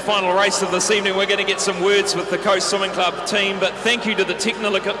 that was the final race of this evening. We're going to get some words with the Coast Swimming Club team, but thank you to the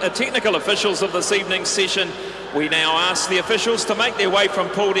technical officials of this evening's session. We now ask the officials to make their way from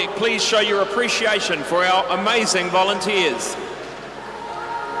pool deck. Please show your appreciation for our amazing volunteers.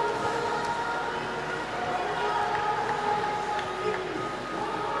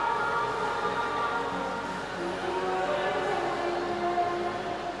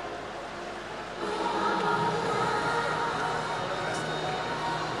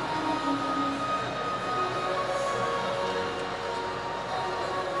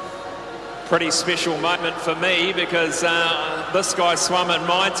 Pretty special moment for me because this guy swum in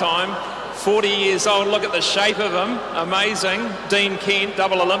my time, 40 years old. Look at the shape of him, amazing. Dean Kent,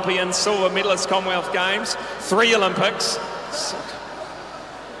 double Olympian, silver medalist Commonwealth Games, 3 Olympics.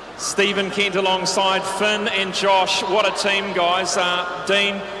 Stephen Kent alongside Finn and Josh. What a team, guys.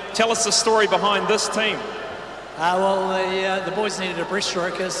 Dean, tell us the story behind this team. Well, the boys needed a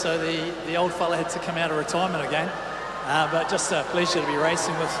breaststroker, so the old fella had to come out of retirement again. But just a pleasure to be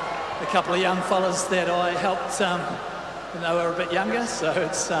racing with a couple of young fellas that I helped when they were a bit younger, so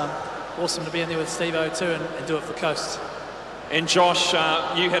it's awesome to be in there with Steve-O too and do it for Coast. And Josh,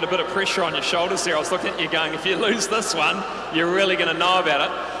 you had a bit of pressure on your shoulders there. I was looking at you going, if you lose this one, you're really going to know about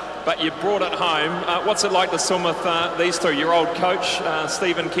it, but you brought it home. What's it like to swim with these two, your old coach,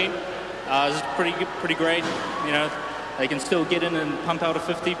 Stephen Kent? It's pretty great. You know, they can still get in and pump out a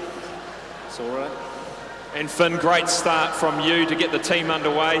 50. It's all right. And Finn, great start from you to get the team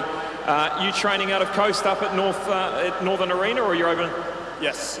underway. You training out of Coast up at Northern Arena, or you're over?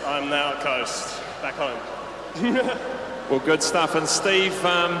 Yes, I'm now at Coast, back home. Well, good stuff. And Steve,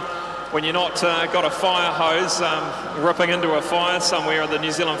 when you're not got a fire hose ripping into a fire somewhere at the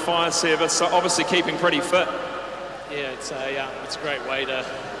New Zealand Fire Service, so obviously keeping pretty fit. Yeah, it's a great way to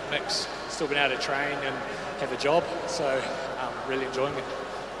mix still being able to train and have a job, so I'm really enjoying it.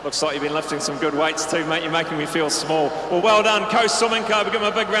 Looks like you've been lifting some good weights too, mate. You're making me feel small. Well, well done, Coast Swimming Club. Give them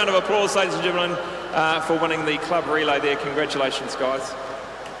a big round of applause, ladies and gentlemen, for winning the club relay there. Congratulations, guys.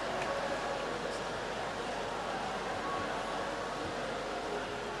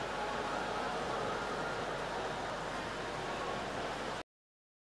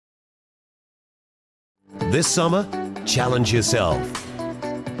 This summer, challenge yourself.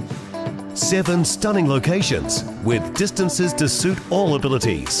 7 stunning locations with distances to suit all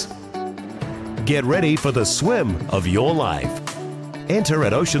abilities. Get ready for the swim of your life. Enter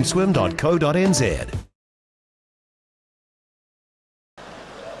at oceanswim.co.nz.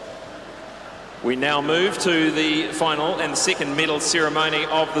 We now move to the final and second medal ceremony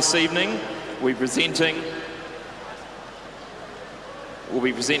of this evening. We'll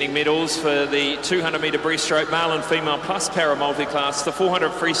be presenting medals for the 200-metre breaststroke male and female plus para multi-class, the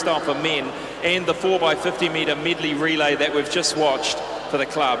 400 freestyle for men, and the 4x50-metre medley relay that we've just watched for the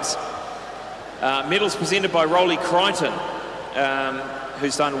clubs. Medals presented by Rolly Crichton,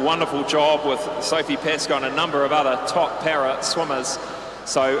 who's done a wonderful job with Sophie Pascoe and a number of other top para swimmers.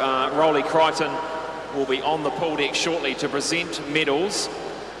 So Rolly Crichton will be on the pool deck shortly to present medals.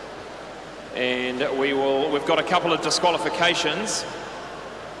 And we've got a couple of disqualifications.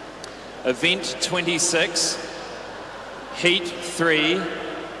 Event 26, Heat 3,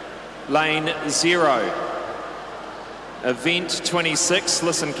 Lane 0. Event 26,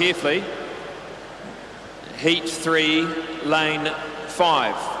 listen carefully, Heat 3, Lane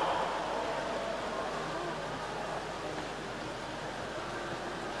 5.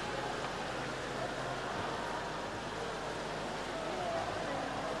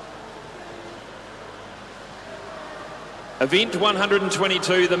 Event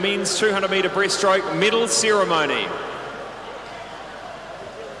 122, the men's 200-metre breaststroke medal ceremony.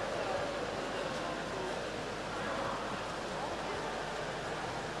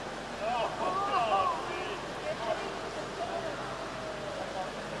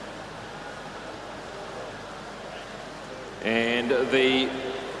 And the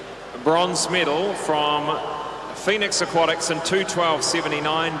bronze medal from Phoenix Aquatics in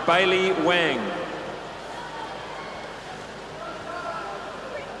 2:12.79, Bailey Wang.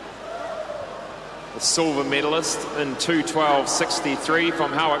 Silver medalist in 2:12.63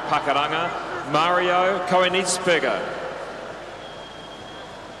 from Hawak Pakaranga, Mario Koenigsberger.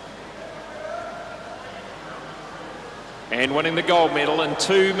 And winning the gold medal in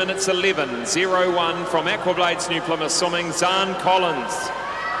 2 minutes 11.01 from Aquablades New Plymouth Swimming, Zahn Collins.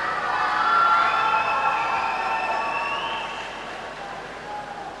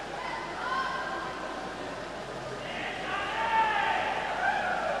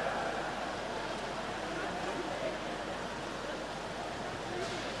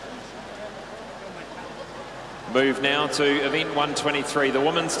 Move now to event 123, the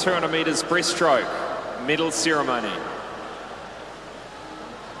women's 200 metres breaststroke medal ceremony.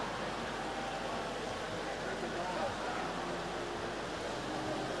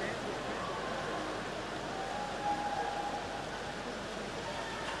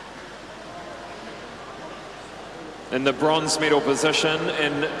 In the bronze medal position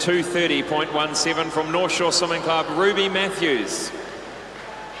in 2:30.17 from North Shore Swimming Club, Ruby Matthews.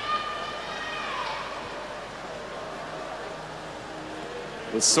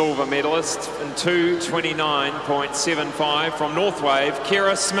 The silver medalist in 2:29.75 from North Wave,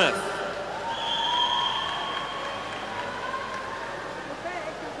 Kira Smith.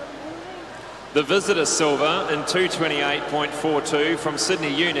 The visitor silver in 2:28.42 from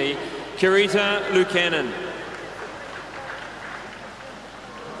Sydney Uni, Kirita Lukanen.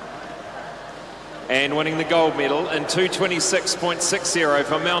 And winning the gold medal in 2:26.60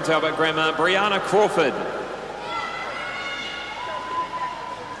 from Mount Albert Grammar, Brianna Crawford.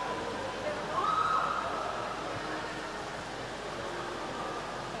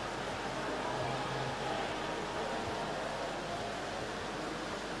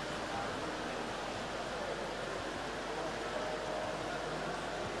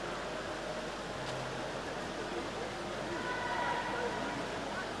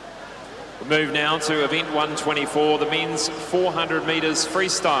 Move now to event 124, the men's 400 metres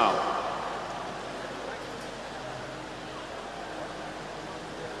freestyle.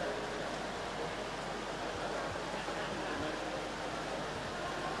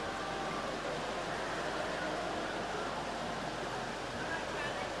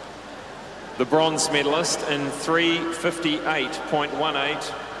 The bronze medalist in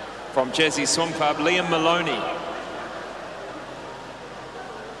 3:58.18 from Jazzy Swim Club, Liam Maloney.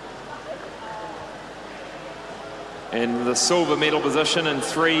 In the silver medal position in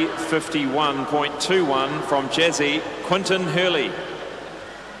 3:51.21 from Jazzy, Quinton Hurley.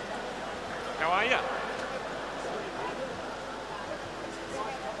 How are you?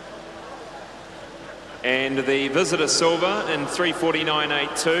 And the visitor silver in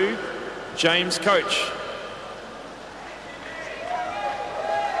 3:49.82, James Coach.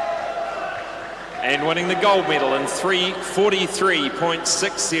 And winning the gold medal in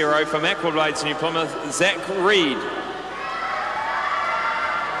 3:43.60 from Aquablades New Plymouth, Zach Reed.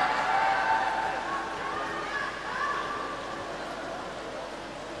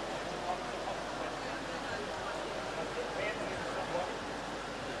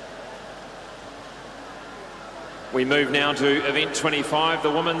 We move now to event 25,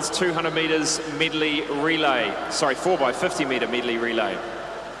 the women's 200 metres medley relay. Sorry, 4x50 metre medley relay.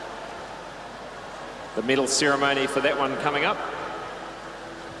 The medal ceremony for that one coming up.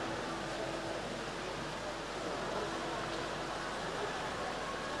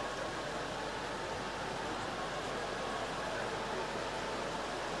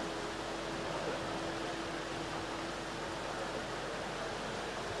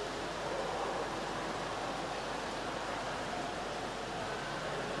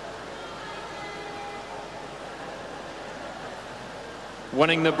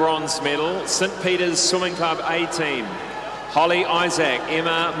 Winning the bronze medal, St Peter's Swimming Club A team, Holly Isaac,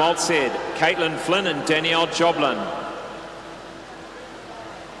 Emma Maltzed, Caitlin Flynn and Danielle Joblin.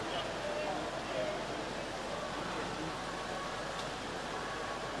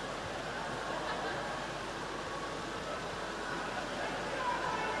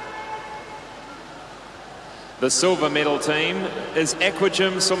 The silver medal team is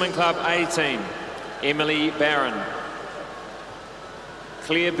Aquagym Swimming Club A team, Emily Barron,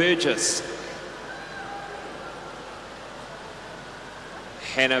 Claire Burgess,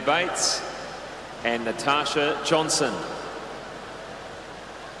 Hannah Bates and Natasha Johnson.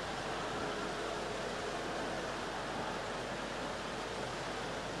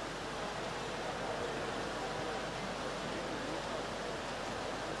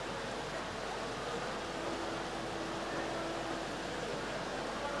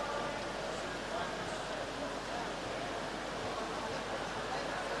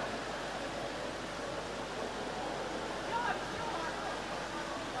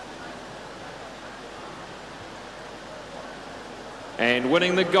 And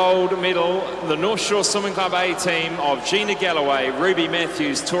winning the gold medal, the North Shore Swimming Club A team of Gina Galloway, Ruby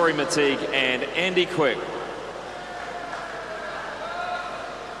Matthews, Tori Mateague and Andy Quick.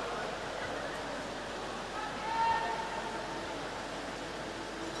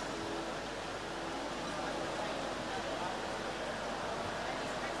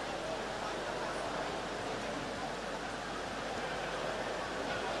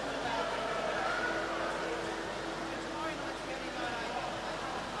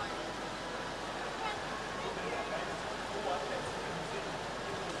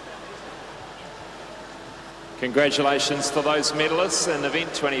 Congratulations to those medalists in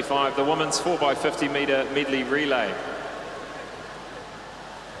event 25, the women's 4x50 metre medley relay.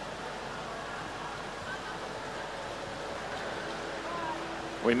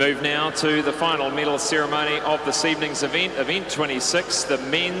 We move now to the final medal ceremony of this evening's event, event 26, the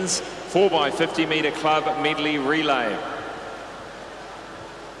men's 4x50 metre club medley relay.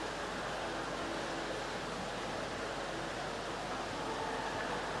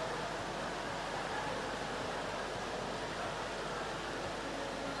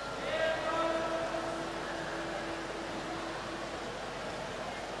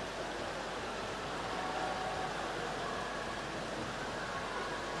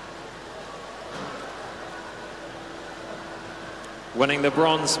 Winning the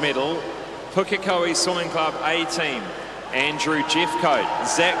bronze medal, Pukekohe Swimming Club A team, Andrew Jeffcoat,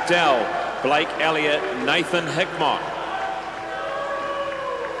 Zach Dell, Blake Elliott, Nathan Hickmott.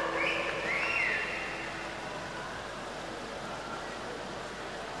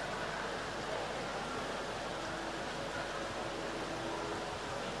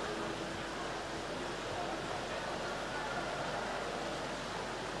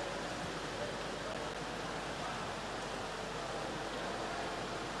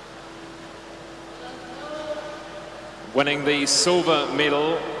 Winning the silver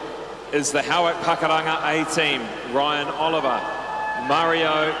medal is the Howick Pakuranga A team, Ryan Oliver,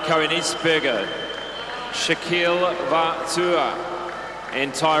 Mario Koenigsberger, Shaquille Vatua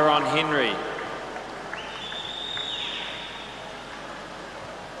and Tyrone Henry.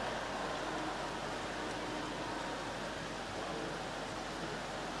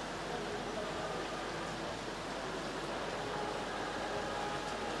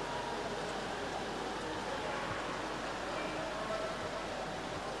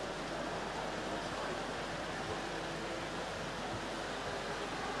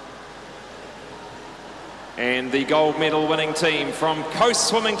 And the gold medal winning team from Coast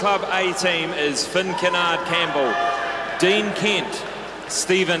Swimming Club A team is Finn Kennard Campbell, Dean Kent,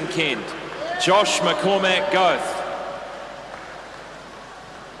 Stephen Kent, Josh McCormack Goth.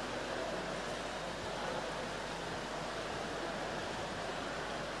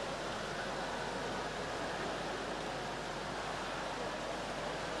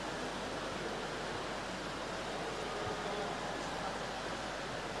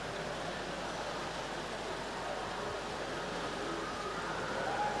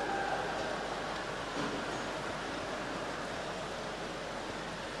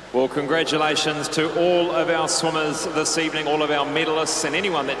 Well, congratulations to all of our swimmers this evening, all of our medalists and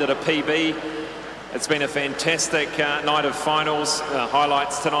anyone that did a PB. It's been a fantastic night of finals.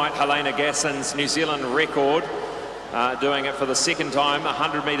 Highlights tonight, Helena Gasson's New Zealand record, doing it for the second time,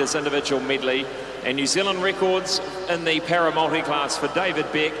 100 metres individual medley. And New Zealand records in the para multi-class for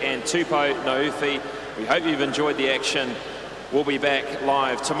David Beck and Tupou Naufi. We hope you've enjoyed the action. We'll be back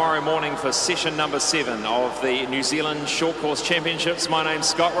live tomorrow morning for session number 7 of the New Zealand Short Course Championships. My name's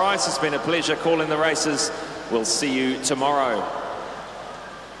Scott Rice. It's been a pleasure calling the races. We'll see you tomorrow.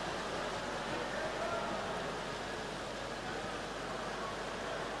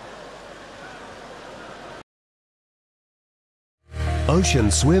 Ocean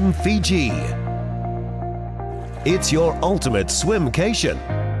Swim Fiji. It's your ultimate swimcation.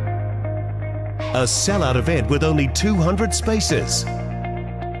 A sellout event with only 200 spaces.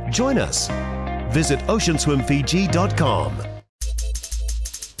 Join us. Visit oceanswimfiji.com.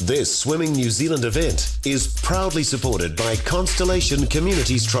 This Swimming New Zealand event is proudly supported by Constellation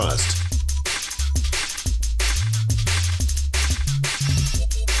Communities Trust.